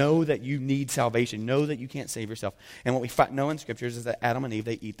want. Know that you need salvation. Know that you can't save yourself. And what we know in scriptures is that Adam and Eve,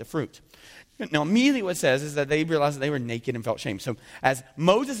 they eat the fruit. Now, immediately what it says is that they realized that they were naked and felt shame. So as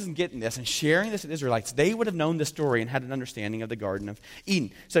Moses is getting this and sharing this with the Israelites, they would have known the story and had an understanding of the Garden of Eden.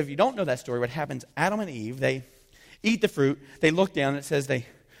 So if you don't know that story, what happens, Adam and Eve, they eat the fruit, they look down, and it says they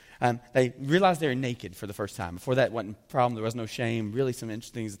realize they're naked for the first time. Before that wasn't a problem, there was no shame. Really some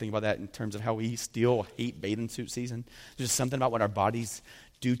interesting things to think about that in terms of how we still hate bathing suit season. There's just something about what our bodies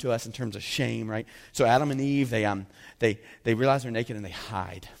do to us in terms of shame, right? So Adam and Eve, they realize they're naked and they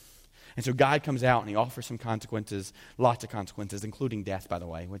hide. And so God comes out and he offers some consequences, lots of consequences, including death, by the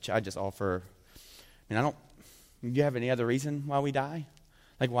way, which I just offer. Do you have any other reason why we die?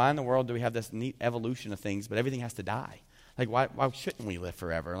 Like, why in the world do we have this neat evolution of things, but everything has to die? Like, why shouldn't we live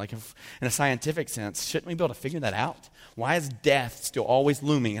forever? Like, if, in a scientific sense, shouldn't we be able to figure that out? Why is death still always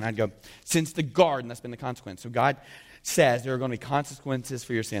looming? And I'd go, since the garden, that's been the consequence. So God says there are going to be consequences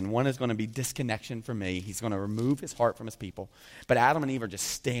for your sin. One is going to be disconnection from me. He's going to remove his heart from his people. But Adam and Eve are just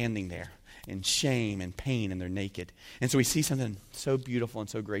standing there in shame and pain, and they're naked. And so we see something so beautiful and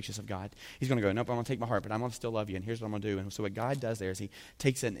so gracious of God. He's going to go, nope, I'm going to take my heart, but I'm going to still love you, and here's what I'm going to do. And so what God does there is he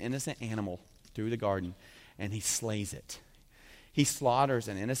takes an innocent animal through the garden, and he slays it. He slaughters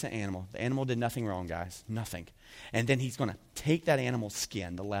an innocent animal. The animal did nothing wrong, guys, nothing. And then he's going to take that animal's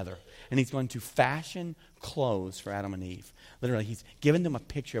skin, the leather, and he's going to fashion clothes for Adam and Eve. Literally, he's given them a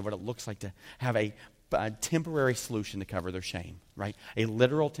picture of what it looks like to have a temporary solution to cover their shame, right? A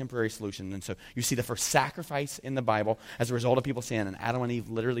literal temporary solution. And so you see the first sacrifice in the Bible as a result of people's sin, and Adam and Eve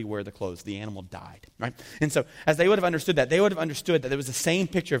literally wear the clothes. The animal died, right? And so as they would have understood that, they would have understood that there was the same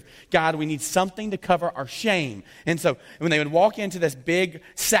picture of, God, we need something to cover our shame. And so when they would walk into this big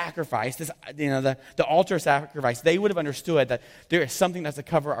sacrifice, the altar sacrifice, they would have understood that there is something that's to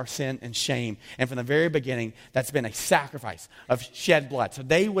cover our sin and shame. And from the very beginning, that's been a sacrifice of shed blood. So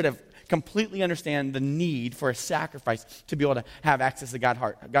they would have completely understand the need for a sacrifice to be able to have access to God's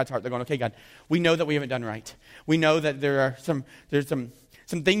heart. They're going, okay, God, we know that we haven't done right. We know that there's some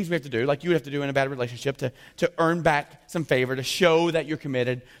things we have to do, like you would have to do in a bad relationship, to earn back some favor, to show that you're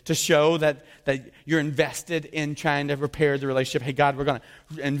committed, to show that you're invested in trying to repair the relationship. Hey, God, we're going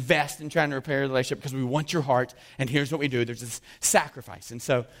to invest in trying to repair the relationship because we want your heart, and here's what we do. There's this sacrifice. And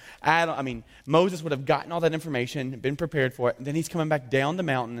so, Moses would have gotten all that information, been prepared for it, and then he's coming back down the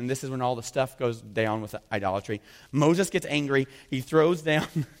mountain, and this is when all the stuff goes down with idolatry. Moses gets angry. He throws down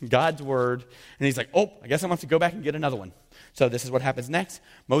God's word, and he's like, oh, I guess I'm going to have to go back and get another one. So this is what happens next.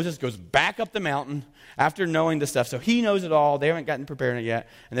 Moses goes back up the mountain after knowing this stuff. So he knows it all. They haven't gotten prepared it yet.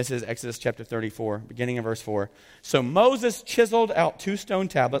 And this is Exodus chapter 34, beginning in verse 4. So Moses chiseled out 2 stone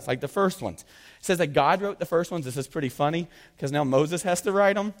tablets like the first ones. It says that God wrote the first ones. This is pretty funny because now Moses has to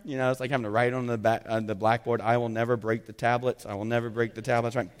write them. It's like having to write on the blackboard, I will never break the tablets. I will never break the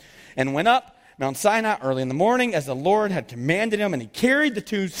tablets. Right? And went up Mount Sinai early in the morning as the Lord had commanded him. And he carried the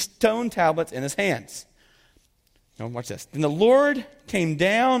 2 stone tablets in his hands. No, watch this. Then the Lord came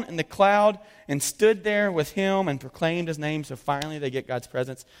down in the cloud and stood there with him and proclaimed his name. So finally they get God's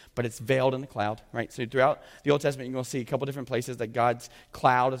presence, but it's veiled in the cloud, right? So throughout the Old Testament, you're going to see a couple different places that God's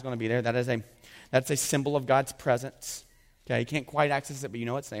cloud is going to be there. That's a symbol of God's presence. Okay, you can't quite access it, but you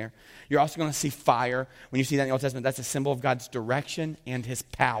know it's there. You're also going to see fire. When you see that in the Old Testament, that's a symbol of God's direction and his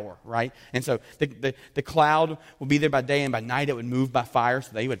power, right? And so the cloud will be there by day, and by night it would move by fire, so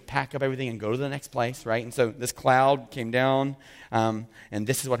they would pack up everything and go to the next place, right? And so this cloud came down, and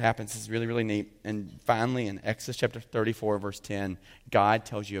this is what happens. This is really, really neat. And finally, in Exodus chapter 34, verse 10, God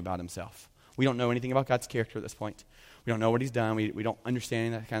tells you about himself. We don't know anything about God's character at this point. We don't know what he's done. We don't understand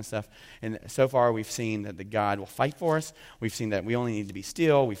any of that kind of stuff. And so far we've seen that the God will fight for us. We've seen that we only need to be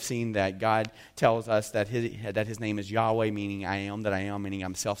still. We've seen that God tells us that his name is Yahweh, meaning I am that I am, meaning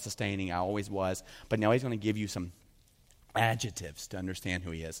I'm self-sustaining, I always was. But now he's going to give you some adjectives to understand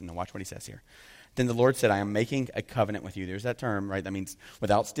who he is. And watch what he says here. Then the Lord said, I am making a covenant with you. There's that term, right? That means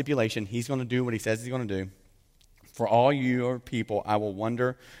without stipulation, he's going to do what he says he's going to do. For all your people, I will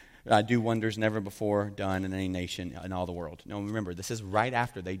do wonders never before done in any nation in all the world. Now remember, this is right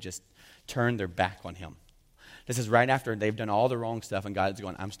after they just turned their back on him. This is right after they've done all the wrong stuff, and God's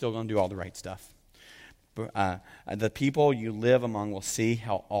going, I'm still going to do all the right stuff. The people you live among will see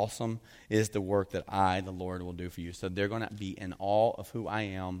how awesome is the work that I, the Lord, will do for you. So they're going to be in awe of who I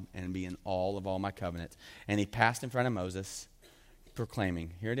am and be in awe of all my covenants. And he passed in front of Moses,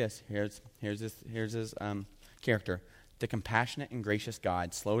 proclaiming, here it is, here's his character. The compassionate and gracious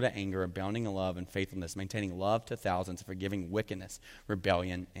God, slow to anger, abounding in love and faithfulness, maintaining love to thousands, forgiving wickedness,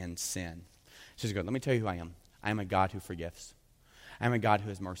 rebellion, and sin. So he's going, let me tell you who I am. I am a God who forgives. I am a God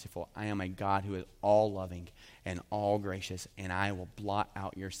who is merciful. I am a God who is all loving and all gracious, and I will blot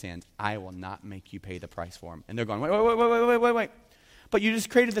out your sins. I will not make you pay the price for them. And they're going, wait. But you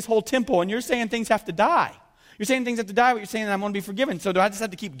just created this whole temple, and you're saying things have to die. You're saying things have to die, but you're saying that I'm going to be forgiven. So do I just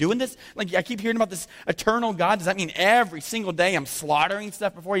have to keep doing this? Like, I keep hearing about this eternal God. Does that mean every single day I'm slaughtering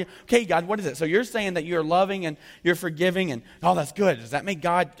stuff before you? Okay, God, what is it? So you're saying that you're loving and you're forgiving, and oh, that's good. Does that make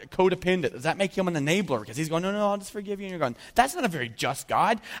God codependent? Does that make him an enabler? Because he's going, no, I'll just forgive you. And you're going, that's not a very just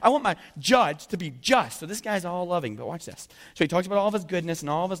God. I want my judge to be just. So this guy's all loving, but watch this. So he talks about all of his goodness and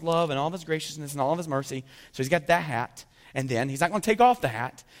all of his love and all of his graciousness and all of his mercy. So he's got that hat. And then he's not going to take off the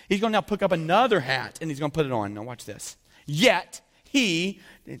hat. He's going to now pick up another hat, and he's going to put it on. Now watch this. Yet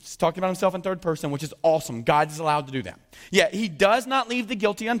it's talking about himself in third person, which is awesome. God is allowed to do that. Yet he does not leave the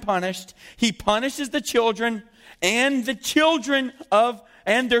guilty unpunished. He punishes the children and their children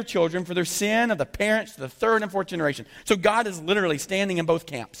for their sin of the parents to the third and fourth generation. So God is literally standing in both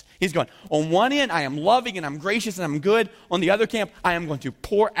camps. He's going, on one end, I am loving and I'm gracious and I'm good. On the other camp, I am going to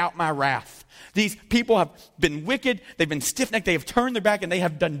pour out my wrath. These people have been wicked, they've been stiff-necked, they have turned their back, and they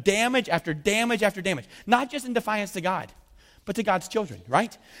have done damage after damage after damage. Not just in defiance to God, but to God's children,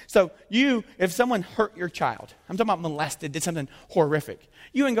 right? So if someone hurt your child, I'm talking about molested, did something horrific,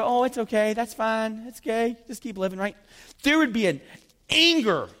 you wouldn't go, oh, it's okay, that's fine, it's okay, just keep living, right? There would be an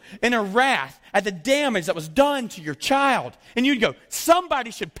anger and a wrath at the damage that was done to your child. And you'd go,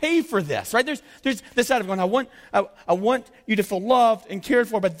 somebody should pay for this, right? There's this side of going, I want you to feel loved and cared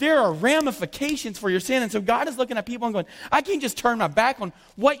for, but there are ramifications for your sin. And so God is looking at people and going, I can't just turn my back on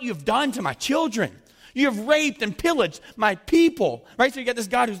what you've done to my children. You have raped and pillaged my people, right? So you got this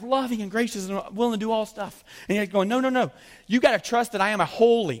God who's loving and gracious and willing to do all stuff. And you're going, no. You got to trust that I am a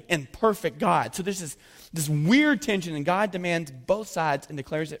holy and perfect God. So there's this weird tension, and God demands both sides and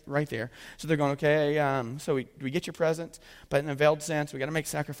declares it right there. So they're going, okay, so we get your presence, but in a veiled sense, we got to make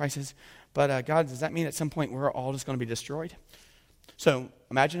sacrifices. But God, does that mean at some point we're all just going to be destroyed? So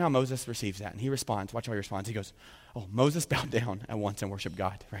imagine how Moses receives that, and he responds. Watch how he responds. He goes, oh, Moses bowed down at once and worshiped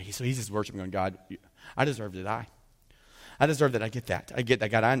God, right? So he's just worshiping going, God, I deserve to die. I deserve that. I get that. I get that.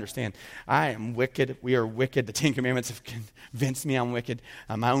 God, I understand. I am wicked. We are wicked. The Ten Commandments have convinced me I'm wicked.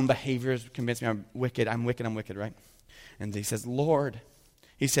 My own behaviors convince me I'm wicked. I'm wicked, right? And he says, Lord,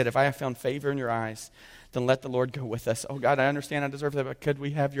 he said, if I have found favor in your eyes, then let the Lord go with us. Oh, God, I understand I deserve that, but could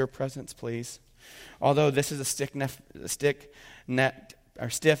we have your presence, please? Although this is a stiff-necked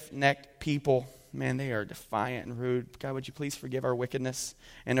people, man, they are defiant and rude. God, would you please forgive our wickedness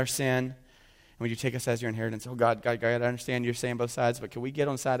and our sin? Would you take us as your inheritance? Oh, God, I understand you're saying both sides, but can we get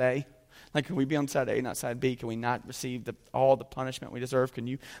on side A? Like, can we be on side A, not side B? Can we not receive all the punishment we deserve? Can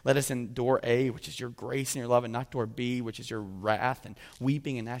you let us in door A, which is your grace and your love, and not door B, which is your wrath and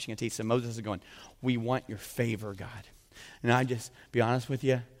weeping and gnashing of teeth? So Moses is going, we want your favor, God. And I just, be honest with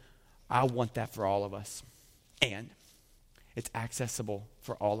you, I want that for all of us. And it's accessible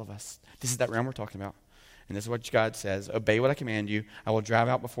for all of us. This is that realm we're talking about. And this is what God says, obey what I command you. I will drive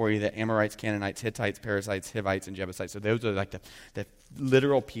out before you the Amorites, Canaanites, Hittites, Perizzites, Hivites, and Jebusites. So those are like the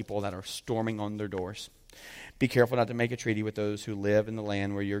literal people that are storming on their doors. Be careful not to make a treaty with those who live in the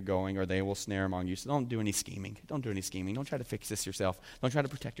land where you're going, or they will snare among you. So don't do any scheming. Don't do any scheming. Don't try to fix this yourself. Don't try to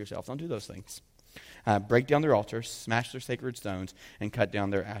protect yourself. Don't do those things. Break down their altars, smash their sacred stones, and cut down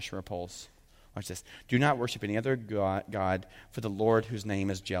their Asherah poles. Watch this. Do not worship any other God, for the Lord, whose name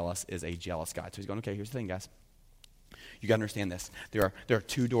is jealous, is a jealous God. So he's going, okay, here's the thing, guys. You got to understand this. There are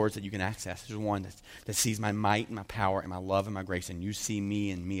two doors that you can access. There's one that sees my might and my power and my love and my grace, and you see me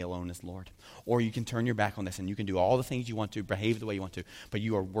and me alone as Lord. Or you can turn your back on this, and you can do all the things you want to, behave the way you want to, but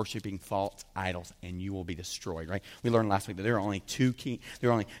you are worshiping false idols, and you will be destroyed, right? We learned last week that there are only two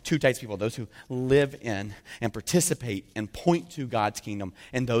types of people, those who live in and participate and point to God's kingdom,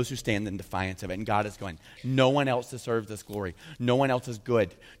 and those who stand in defiance of it. And God is going, no one else deserves this glory. No one else is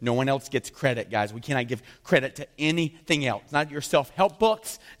good. No one else gets credit, guys. We cannot give credit to anything else. Not your self-help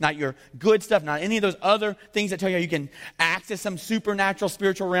books, not your good stuff, not any of those other things that tell you how you can access some supernatural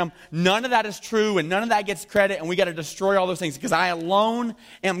spiritual realm. None of that is true, and none of that gets credit, and we got to destroy all those things because I alone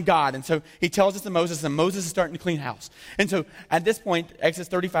am God. And so he tells us to Moses, and Moses is starting to clean house. And so at this point, Exodus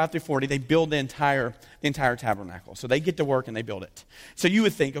 35 through 40, they build the entire tabernacle. So they get to work and they build it. So you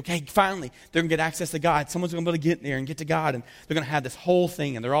would think, okay, finally, they're going to get access to God. Someone's going to be able to get in there and get to God, and they're going to have this whole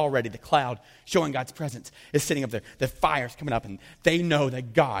thing, and they're all ready. The cloud showing God's presence is sitting up there. The fire's coming up, and they know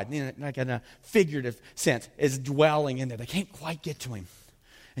that God, like in a figurative sense, is dwelling in there. They can't quite get to him.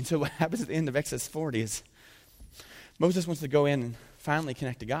 And so what happens at the end of Exodus 40 is Moses wants to go in and finally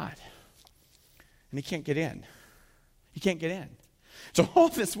connect to God. And he can't get in. He can't get in. So all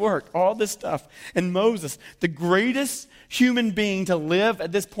this work, all this stuff, and Moses, the greatest human being to live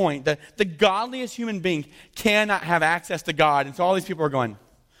at this point, the godliest human being, cannot have access to God. And so all these people are going,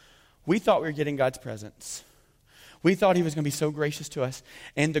 we thought we were getting God's presence. We thought he was going to be so gracious to us.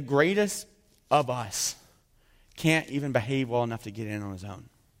 And the greatest of us can't even behave well enough to get in on his own.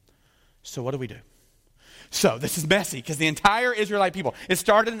 So what do we do? So this is messy because the entire Israelite people, it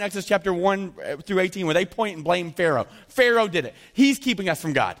started in Exodus chapter 1 through 18 where they point and blame Pharaoh. Pharaoh did it. He's keeping us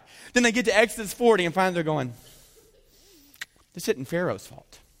from God. Then they get to Exodus 40 and finally they're going, this isn't Pharaoh's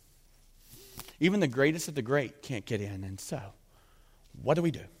fault. Even the greatest of the great can't get in. And so what do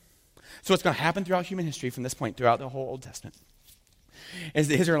we do? So what's going to happen throughout human history from this point throughout the whole Old Testament is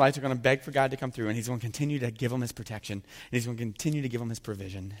the Israelites are going to beg for God to come through, and he's going to continue to give them his protection, and he's going to continue to give them his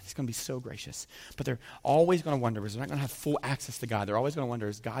provision. He's going to be so gracious. But they're always going to wonder, because they're not going to have full access to God. They're always going to wonder,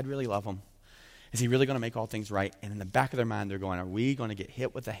 does God really love them? Is he really going to make all things right? And in the back of their mind, they're going, are we going to get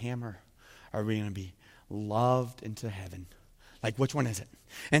hit with a hammer? Or are we going to be loved into heaven? Like, which one is it?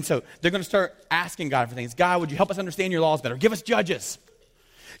 And so they're going to start asking God for things. God, would you help us understand your laws better? Give us judges.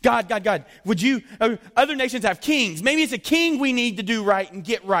 God, would you, other nations have kings. Maybe it's a king we need to do right and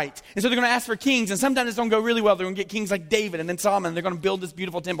get right. And so they're going to ask for kings, and sometimes it's going to go really well. They're going to get kings like David and then Solomon, and they're going to build this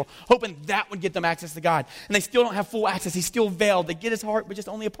beautiful temple, hoping that would get them access to God. And they still don't have full access. He's still veiled. They get his heart, but just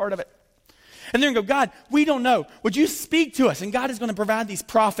only a part of it. And they're going to go, God, we don't know. Would you speak to us? And God is going to provide these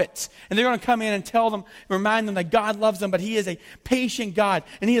prophets. And they're going to come in and tell them, remind them that God loves them, but he is a patient God,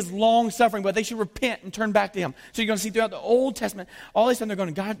 and he is long-suffering, but they should repent and turn back to him. So you're going to see throughout the Old Testament, all this time they're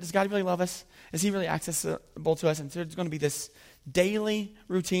going, God, does God really love us? Is he really accessible to us? And so there's going to be this daily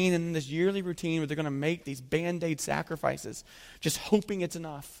routine and this yearly routine where they're going to make these Band-Aid sacrifices, just hoping it's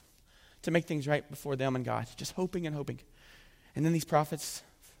enough to make things right before them and God, just hoping and hoping. And then these prophets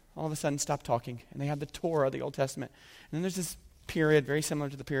all of a sudden stop talking, and they have the Torah, the Old Testament. And then there's this period, very similar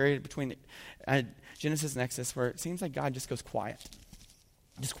to the period between Genesis and Exodus, where it seems like God just goes quiet.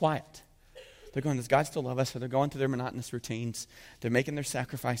 Just quiet. They're going, does God still love us? So they're going through their monotonous routines. They're making their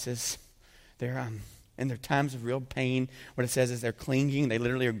sacrifices. They're in their times of real pain. What it says is they're clinging. They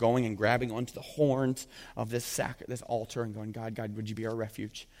literally are going and grabbing onto the horns of this altar and going, God, would you be our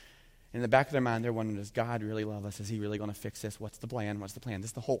refuge? In the back of their mind, they're wondering, does God really love us? Is he really going to fix this? What's the plan? What's the plan?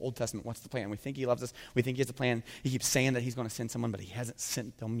 This is the whole Old Testament. What's the plan? We think he loves us. We think he has a plan. He keeps saying that he's going to send someone, but he hasn't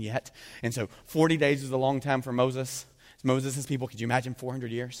sent them yet. And so 40 days is a long time for Moses. Moses' people, could you imagine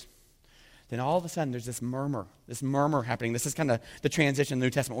 400 years? Then all of a sudden, there's this murmur happening. This is kind of the transition in the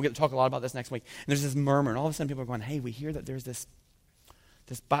New Testament. We'll get to talk a lot about this next week. And there's this murmur, and all of a sudden people are going, hey, we hear that there's this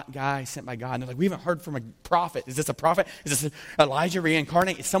guy sent by God. And they're like, we haven't heard from a prophet. Is this a prophet? Is this Elijah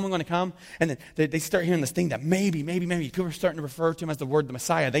reincarnate? Is someone going to come? And then they start hearing this thing that maybe people are starting to refer to him as the word, the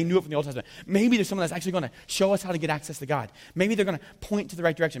Messiah. They knew it from the Old Testament. Maybe there's someone that's actually going to show us how to get access to God. Maybe they're going to point to the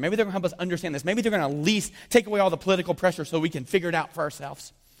right direction. Maybe they're going to help us understand this. Maybe they're going to at least take away all the political pressure so we can figure it out for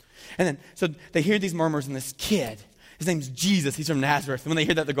ourselves. And then, so they hear these murmurs, and this kid His name's Jesus. He's from Nazareth. And when they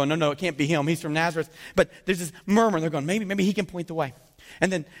hear that, they're going, no, it can't be him. He's from Nazareth. But there's this murmur. They're going, maybe he can point the way.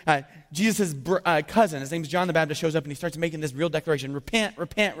 And then Jesus' cousin, his name's John the Baptist, shows up and he starts making this real declaration. Repent,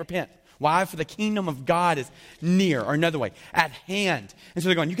 repent, repent. Why? For the kingdom of God is near, or another way, at hand. And so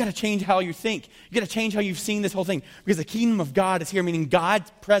they're going, you got to change how you think. You got to change how you've seen this whole thing. Because the kingdom of God is here, meaning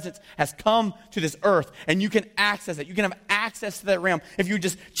God's presence has come to this earth. And you can access it. You can have access to that realm if you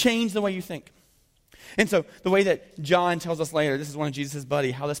just change the way you think. And so the way that John tells us later, this is one of Jesus'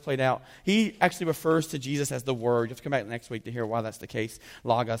 buddy, how this played out. He actually refers to Jesus as the Word. You have to come back next week to hear why that's the case.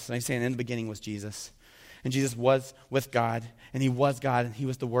 Logos. And he's saying in the beginning was Jesus. And Jesus was with God, and he was God, and he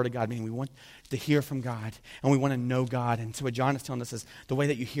was the Word of God, meaning we want to hear from God, and we want to know God. And so what John is telling us is the way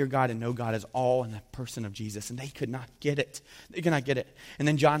that you hear God and know God is all in the person of Jesus, and they could not get it. They could not get it. And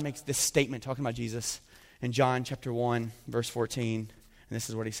then John makes this statement talking about Jesus in John chapter 1, verse 14, and this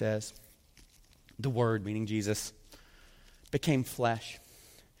is what he says. The Word, meaning Jesus, became flesh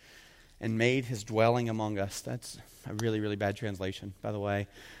and made his dwelling among us. That's a really, really bad translation, by the way.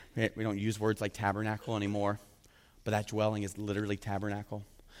 We don't use words like tabernacle anymore, but that dwelling is literally tabernacle.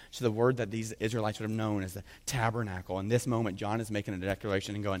 So the word that these Israelites would have known is the tabernacle. In this moment, John is making a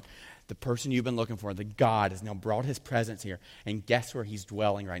declaration and going, the person you've been looking for, the God, has now brought his presence here. And guess where he's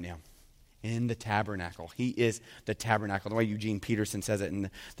dwelling right now? In the tabernacle. He is the tabernacle. The way Eugene Peterson says it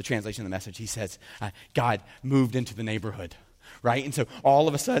in the translation of the Message, he says, God moved into the neighborhood. Right? And so all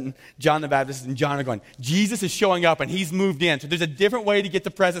of a sudden, John the Baptist and John are going, Jesus is showing up and he's moved in. So there's a different way to get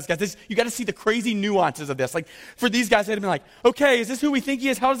the presence. Guys, you got to see the crazy nuances of this. Like for these guys, they'd have been like, okay, is this who we think he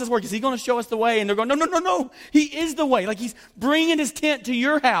is? How does this work? Is he going to show us the way? And they're going, no. He is the way. Like he's bringing his tent to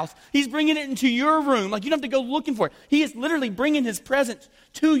your house. He's bringing it into your room. Like you don't have to go looking for it. He is literally bringing his presence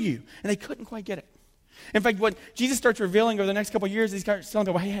to you. And they couldn't quite get it. In fact, what Jesus starts revealing over the next couple of years, he starts telling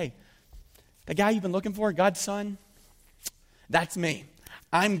people, hey, the guy you've been looking for, God's son, that's me.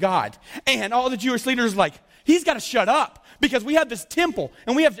 I'm God. And all the Jewish leaders are like, he's got to shut up because we have this temple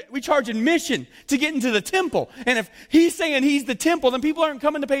and we charge admission to get into the temple. And if he's saying he's the temple, then people aren't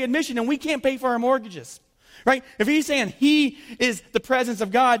coming to pay admission and we can't pay for our mortgages. Right? If he's saying he is the presence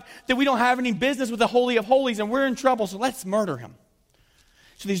of God, then we don't have any business with the Holy of Holies and we're in trouble, so let's murder him.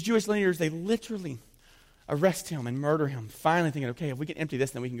 So these Jewish leaders, they literally arrest him and murder him, finally thinking, okay, if we can empty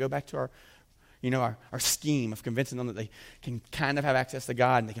this, then we can go back to our scheme of convincing them that they can kind of have access to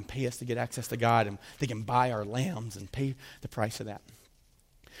God and they can pay us to get access to God and they can buy our lambs and pay the price of that.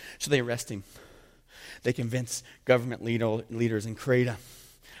 So they arrest him. They convince government leaders and create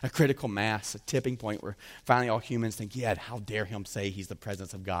a critical mass, a tipping point where finally all humans think, yeah, how dare him say he's the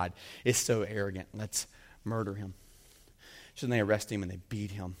presence of God? It's so arrogant. Let's murder him. So then they arrest him and they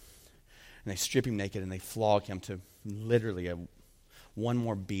beat him. And they strip him naked and they flog him to literally one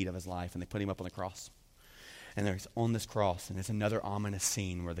more beat of his life, and they put him up on the cross. And there's on this cross, and it's another ominous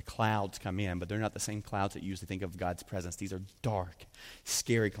scene where the clouds come in, but they're not the same clouds that you usually think of God's presence. These are dark,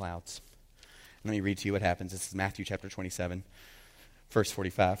 scary clouds. Let me read to you what happens. This is Matthew chapter 27, verse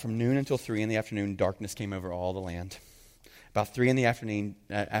 45. From noon until 3 in the afternoon, darkness came over all the land. About 3 in the afternoon,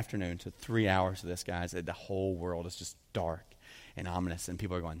 so 3 hours of this, guys, the whole world is just dark and ominous, and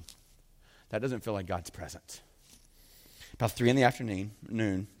people are going, that doesn't feel like God's presence. About 3 in the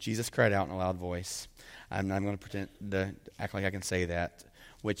afternoon, Jesus cried out in a loud voice. I'm not going to pretend to act like I can say that,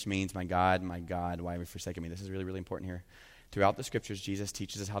 which means, my God, why have you forsaken me? This is really, really important here. Throughout the scriptures, Jesus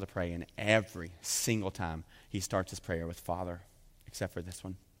teaches us how to pray, and every single time he starts his prayer with Father, except for this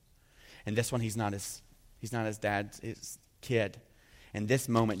one. And this one, he's not his dad's kid. And this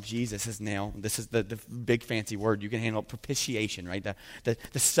moment, Jesus is now, this is the big fancy word, you can handle it, propitiation, right? The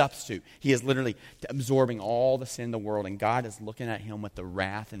substitute. He is literally absorbing all the sin in the world, and God is looking at him with the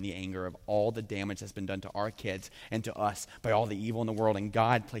wrath and the anger of all the damage that's been done to our kids and to us by all the evil in the world, and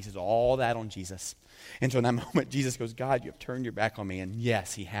God places all that on Jesus. And so in that moment, Jesus goes, God, you have turned your back on me, and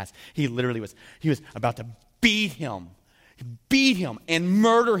yes, he has. He was about to beat him and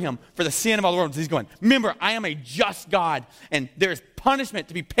murder him for the sin of all the world. He's going, remember, I am a just God, and there is punishment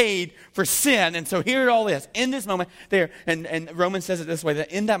to be paid for sin. And so here it all is. In this moment, and Romans says it this way,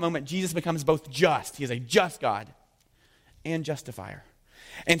 that in that moment, Jesus becomes both just. He is a just God and justifier.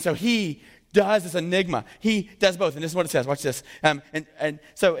 And so he does this enigma. He does both. And this is what it says. Watch this. And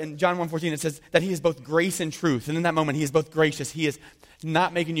so in John 1:14, it says that he is both grace and truth. And in that moment, he is both gracious. He is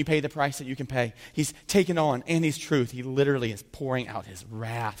not making you pay the price that you can pay. He's taken on, and he's truth. He literally is pouring out his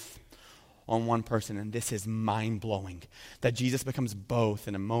wrath on one person. And this is mind-blowing, that Jesus becomes both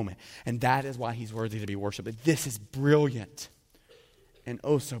in a moment. And that is why he's worthy to be worshipped. But this is brilliant and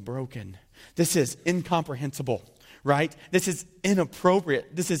oh so broken. This is incomprehensible. Right? This is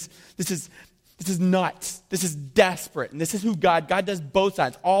inappropriate. This is This is nuts. This is desperate. And this is who God does both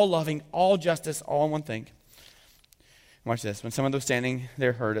sides, all loving, all justice, all in one thing. Watch this. When some of those standing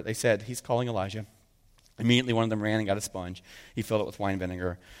there heard it, they said, he's calling Elijah. Immediately one of them ran and got a sponge. He filled it with wine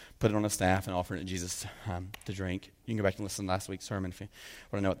vinegar, put it on a staff, and offered it to Jesus to drink. You can go back and listen to last week's sermon if you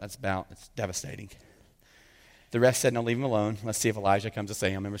want to know what that's about. It's devastating. The rest said, no, leave him alone. Let's see if Elijah comes to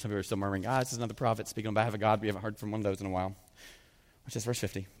say him. Remember, some people are still murmuring, this is another prophet speaking on behalf of God. We haven't heard from one of those in a while. Watch this, verse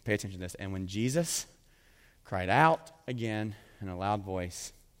 50. Pay attention to this. And when Jesus cried out again in a loud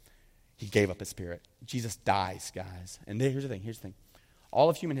voice, he gave up his spirit. Jesus dies, guys. And here's the thing. All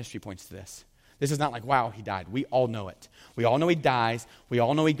of human history points to this. This is not like, wow, he died. We all know it. We all know he dies. We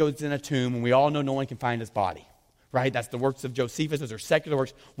all know he goes in a tomb. And we all know no one can find his body. Right? That's the works of Josephus. Those are secular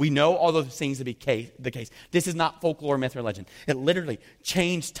works. We know all those things to be the case. This is not folklore, myth, or legend. It literally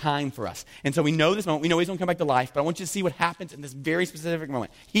changed time for us. And so we know this moment. We know he's going to come back to life. But I want you to see what happens in this very specific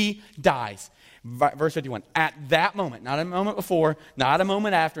moment. He dies. Verse 51. At that moment, not a moment before, not a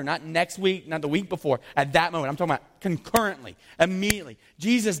moment after, not next week, not the week before. At that moment, I'm talking about concurrently, immediately.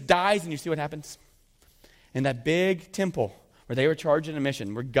 Jesus dies, and you see what happens? In that big temple where they were charged in a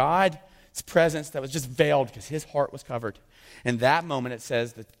mission, where God's presence that was just veiled because his heart was covered. In that moment, it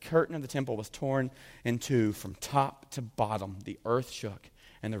says the curtain of the temple was torn in two from top to bottom. The earth shook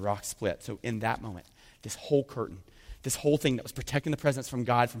and the rock split. So in that moment, this whole curtain, this whole thing that was protecting the presence from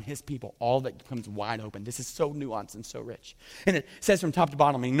God, from his people, all that becomes wide open. This is so nuanced and so rich. And it says from top to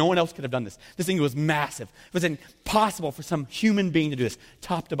bottom, I mean, no one else could have done this. This thing was massive. It was impossible for some human being to do this,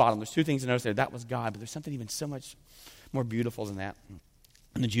 top to bottom. There's two things to notice there. That was God, but there's something even so much more beautiful than that.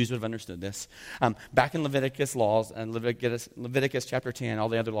 And the Jews would have understood this. Back in Leviticus laws, and Leviticus chapter 10, all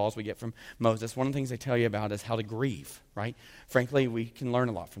the other laws we get from Moses, one of the things they tell you about is how to grieve, right? Frankly, we can learn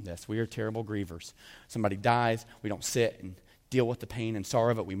a lot from this. We are terrible grievers. Somebody dies, we don't sit and deal with the pain and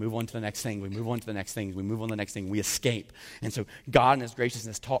sorrow, but we move on to the next thing. We move on to the next thing. We move on to the next thing. We escape. And so God in his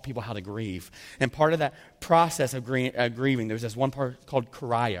graciousness taught people how to grieve. And part of that process of grieving, there's this one part called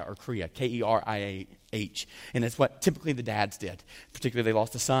Kriya, or Kriya, K-E-R-I-A-H. And it's what typically the dads did. Particularly they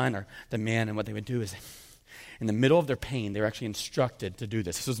lost a son or the man, and what they would do is in the middle of their pain, they were actually instructed to do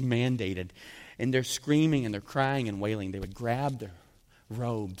this. This was mandated. And they're screaming and they're crying and wailing. They would grab their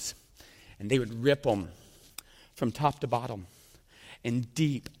robes and they would rip them from top to bottom in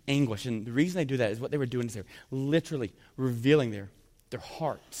deep anguish. And the reason they do that is what they were doing is they're literally revealing their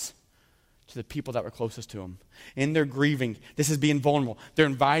hearts to the people that were closest to them. In their grieving, this is being vulnerable. They're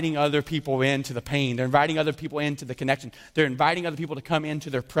inviting other people into the pain. They're inviting other people into the connection. They're inviting other people to come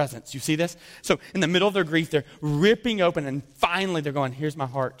into their presence. You see this? So in the middle of their grief, they're ripping open, and finally they're going, here's my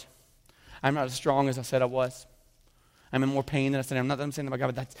heart. I'm not as strong as I said I was. I'm in more pain than I said. I'm not saying about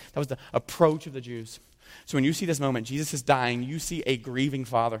God, but that was the approach of the Jews. So when you see this moment, Jesus is dying, you see a grieving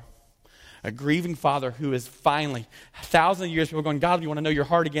father who is finally, thousands of years, people going, God, we want to know your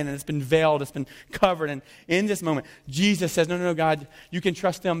heart again, and it's been veiled, it's been covered. And in this moment, Jesus says, no, God, you can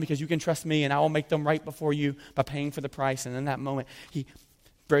trust them because you can trust me, and I will make them right before you by paying for the price. And in that moment, he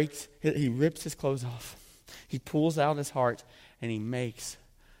rips his clothes off. He pulls out his heart, and he makes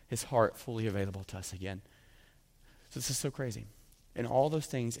his heart fully available to us again. So this is so crazy. And all those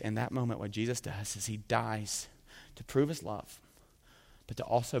things, in that moment, what Jesus does is he dies to prove his love, but to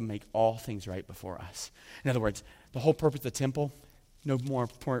also make all things right before us. In other words, the whole purpose of the temple, no more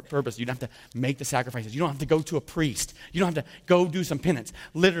purpose. You don't have to make the sacrifices. You don't have to go to a priest. You don't have to go do some penance.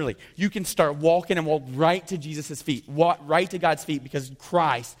 Literally, you can start walking and walk right to Jesus' feet, walk right to God's feet, because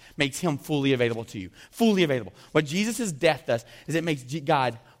Christ makes him fully available to you. Fully available. What Jesus' death does is it makes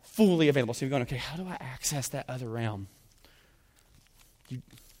God fully available. So you're going, okay, how do I access that other realm?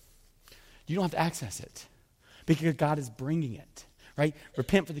 You don't have to access it because God is bringing it, right?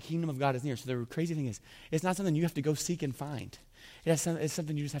 Repent, for the kingdom of God is near. So the crazy thing is, it's not something you have to go seek and find. It's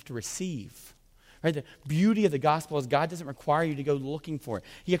something you just have to receive, right? The beauty of the gospel is God doesn't require you to go looking for it.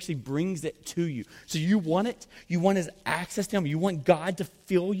 He actually brings it to you. So you want it. You want his access to him. You want God to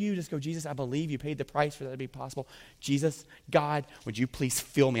fill you. Just go, Jesus, I believe you paid the price for that to be possible. Jesus, God, would you please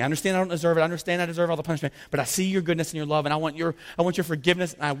fill me? I understand I don't deserve it. I understand I deserve all the punishment, but I see your goodness and your love, and I want your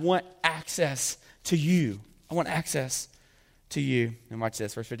forgiveness, and I want access to you. I want access to you. And watch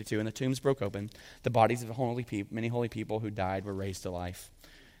this, verse 52. And the tombs broke open. The bodies of many holy people who died were raised to life.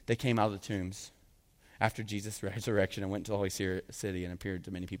 They came out of the tombs after Jesus' resurrection and went to the holy city and appeared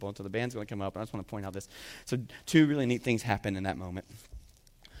to many people. And so the band's going to come up, and I just want to point out this. So two really neat things happen in that moment.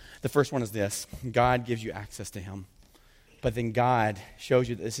 The first one is this. God gives you access to him. But then God shows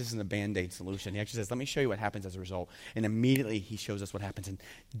you that this isn't a Band-Aid solution. He actually says, let me show you what happens as a result. And immediately he shows us what happens. And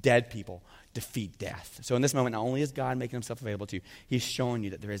dead people defeat death. So in this moment, not only is God making himself available to you, he's showing you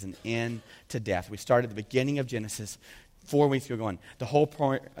that there is an end to death. We started at the beginning of Genesis 4 weeks ago going. The whole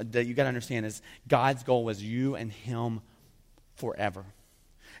point that you got to understand is God's goal was you and him forever.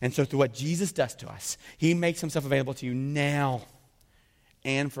 And so through what Jesus does to us, he makes himself available to you now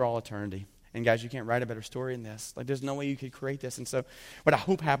and for all eternity. And guys, you can't write a better story than this. Like, there's no way you could create this. And so what I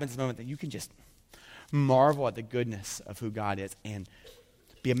hope happens in the moment that you can just marvel at the goodness of who God is and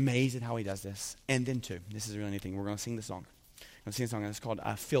be amazed at how he does this. And then too, this is a really neat thing. We're going to sing the song. We're going to sing a song, and it's called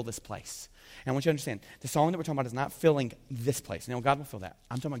Fill This Place. And I want you to understand, the song that we're talking about is not filling this place. You know, God will fill that.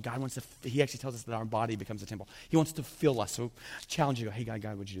 I'm talking about God wants to, he actually tells us that our body becomes a temple. He wants to fill us. So I challenge you to go, hey,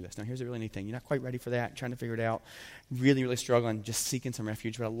 God, would you do this? Now, here's a really neat thing. You're not quite ready for that, trying to figure it out, really, really struggling, just seeking some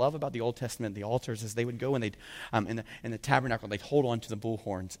refuge. What I love about the Old Testament, the altars, is they would go and they'd, in the tabernacle, they'd hold on to the bull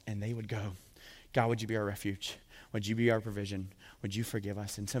horns, and they would go, God, would you be our refuge? Would you be our provision? Would you forgive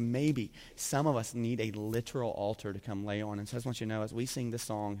us? And so maybe some of us need a literal altar to come lay on. And so I just want you to know, as we sing this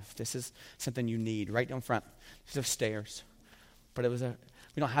song, if this is something you need, right down front, there's stairs. But we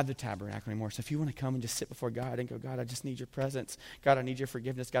don't have the tabernacle anymore. So if you want to come and just sit before God and go, God, I just need your presence. God, I need your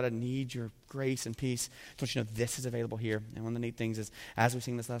forgiveness. God, I need your grace and peace. I just want you to know this is available here. And one of the neat things is, as we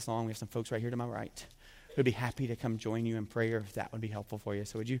sing this last song, we have some folks right here to my right who'd be happy to come join you in prayer if that would be helpful for you.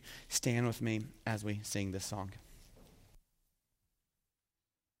 So would you stand with me as we sing this song?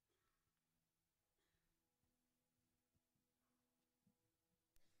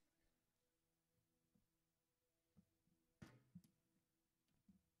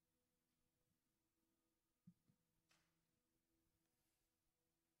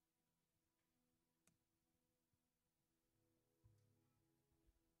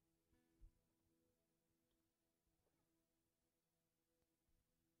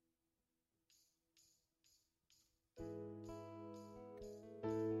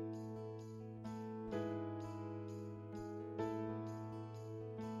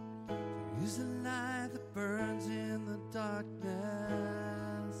 Is a light that burns in the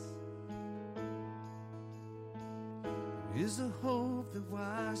darkness. There is a hope that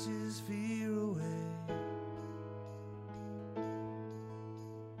washes fear away.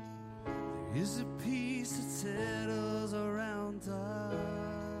 There is a peace that settles around us.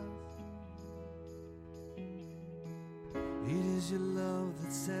 It is your love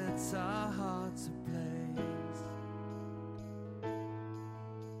that sets our hearts ablaze.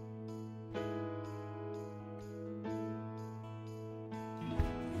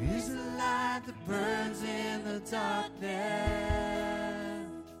 That burns in the darkness.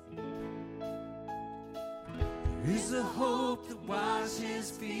 There is a hope that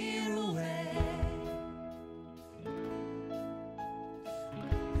washes fear away.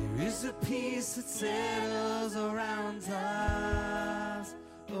 There is a peace that settles around us.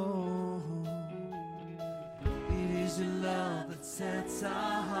 Oh, it is your love that sets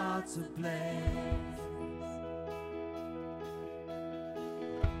our hearts ablaze.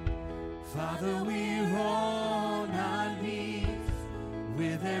 Father, we're on our knees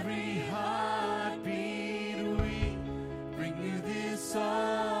with every heartbeat. We bring you this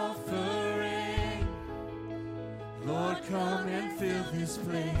offering. Lord, come and fill this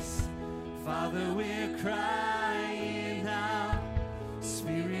place. Father, we're crying out.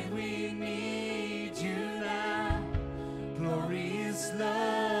 Spirit, we need you now. Glorious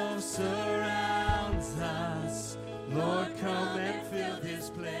love surrounds us. Lord, come and fill this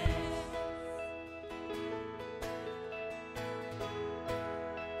place.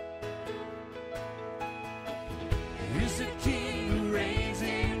 A king who reigns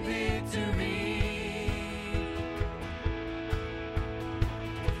in victory.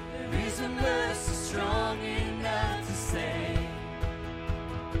 There is a mercy strong enough to save.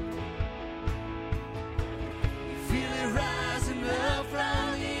 You feel it rising up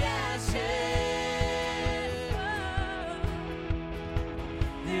from the ashes.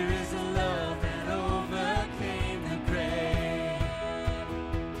 There is a love that overcame the grave.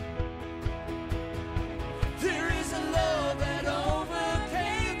 There is a love that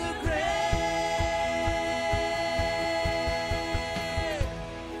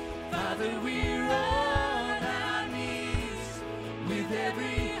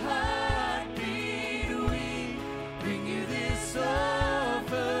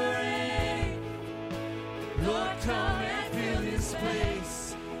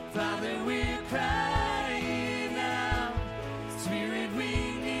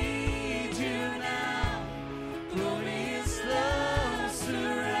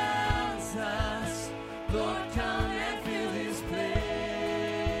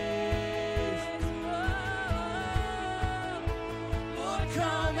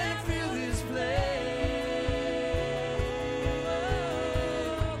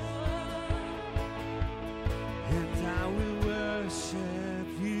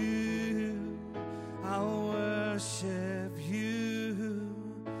worship you.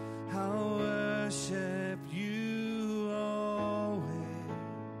 I'll worship you always.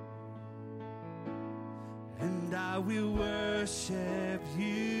 And I will worship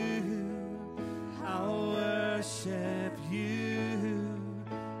you. I'll worship you.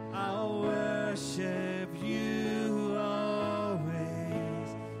 I'll worship you always,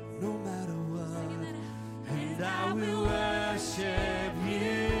 no matter what. And I will worship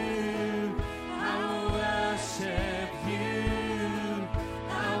you. I will worship you.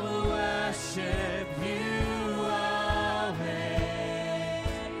 I will worship you always.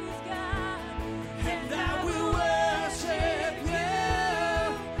 And I will worship you.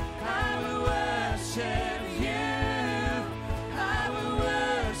 I will worship you. I will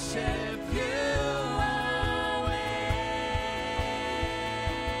worship you always.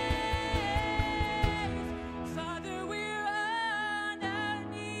 Father, we're on our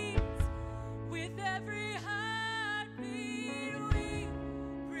knees with every heartbeat. We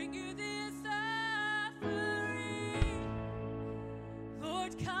bring you this offering.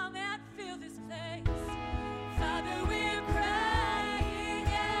 Lord, come and fill this place. Father, we're crying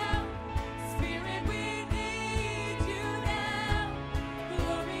out. Spirit, we need you now.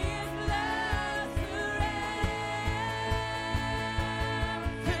 Glorious love surround.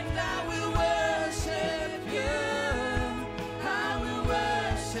 And I will worship you. I will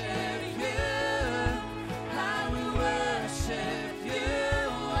worship you. I will worship you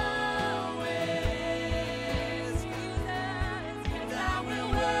always. And I will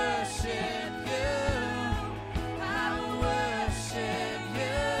worship you. I will worship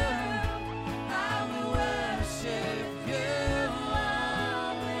you. I will worship you always.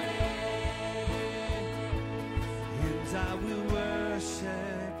 And I will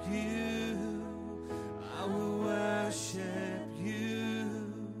worship you. I will worship you.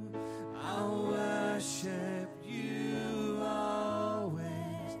 I'll worship you always.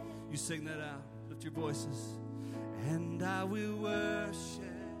 You sing that out. Lift your voices. And I will worship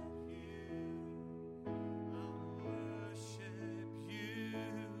you. I'll worship you.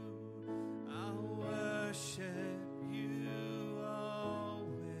 I'll worship you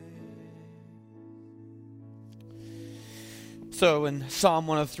always. So in Psalm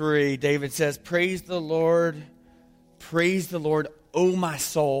 103, David says, praise the Lord, O my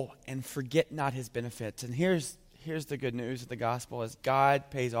soul, and forget not his benefits. And here's the good news of the gospel is God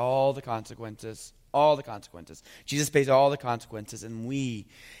pays all the consequences. All the consequences. Jesus pays all the consequences, and we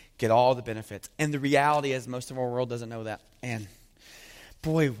get all the benefits. And the reality is most of our world doesn't know that. And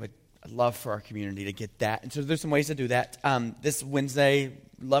boy, would I love for our community to get that. And so there's some ways to do that. This Wednesday,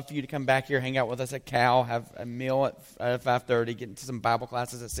 love for you to come back here, hang out with us at Cal, have a meal at 5:30, get into some Bible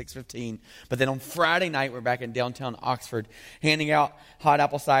classes at 6:15. But then on Friday night, we're back in downtown Oxford, handing out hot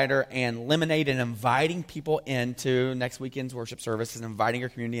apple cider and lemonade and inviting people into next weekend's worship service and inviting our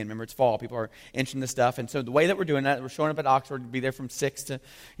community. And remember, it's fall. People are interested in this stuff. And so the way that we're doing that, we're showing up at Oxford to be there from 6 to,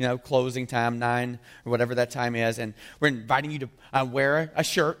 closing time, 9 or whatever that time is. And we're inviting you to wear a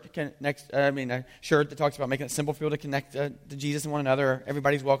shirt, a shirt that talks about making it simple for people to connect to Jesus and one another.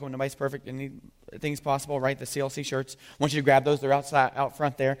 Everybody's welcome. Nobody's perfect. Anything's possible, right? The CLC shirts. I want you to grab those. They're out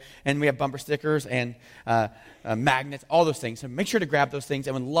front there. And we have bumper stickers and magnets, all those things. So make sure to grab those things.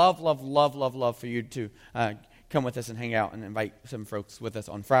 And would love for you to come with us and hang out and invite some folks with us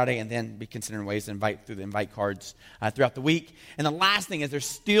on Friday, and then be considering ways to invite through the invite cards throughout the week. And the last thing is there's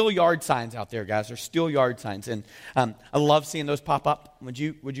still yard signs out there, guys. There's still yard signs. And I love seeing those pop up. Would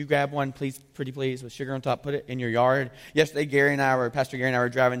you grab one, please, pretty please, with sugar on top, put it in your yard? Yesterday, Pastor Gary and I were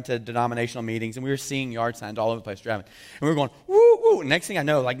driving to denominational meetings, and we were seeing yard signs all over the place driving. And we were going, woo, woo. Next thing I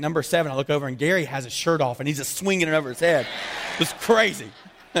know, like number 7, I look over, and Gary has his shirt off, and he's just swinging it over his head. It was crazy.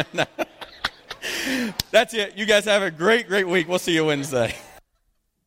 That's it. You guys have a great week. We'll see you Wednesday.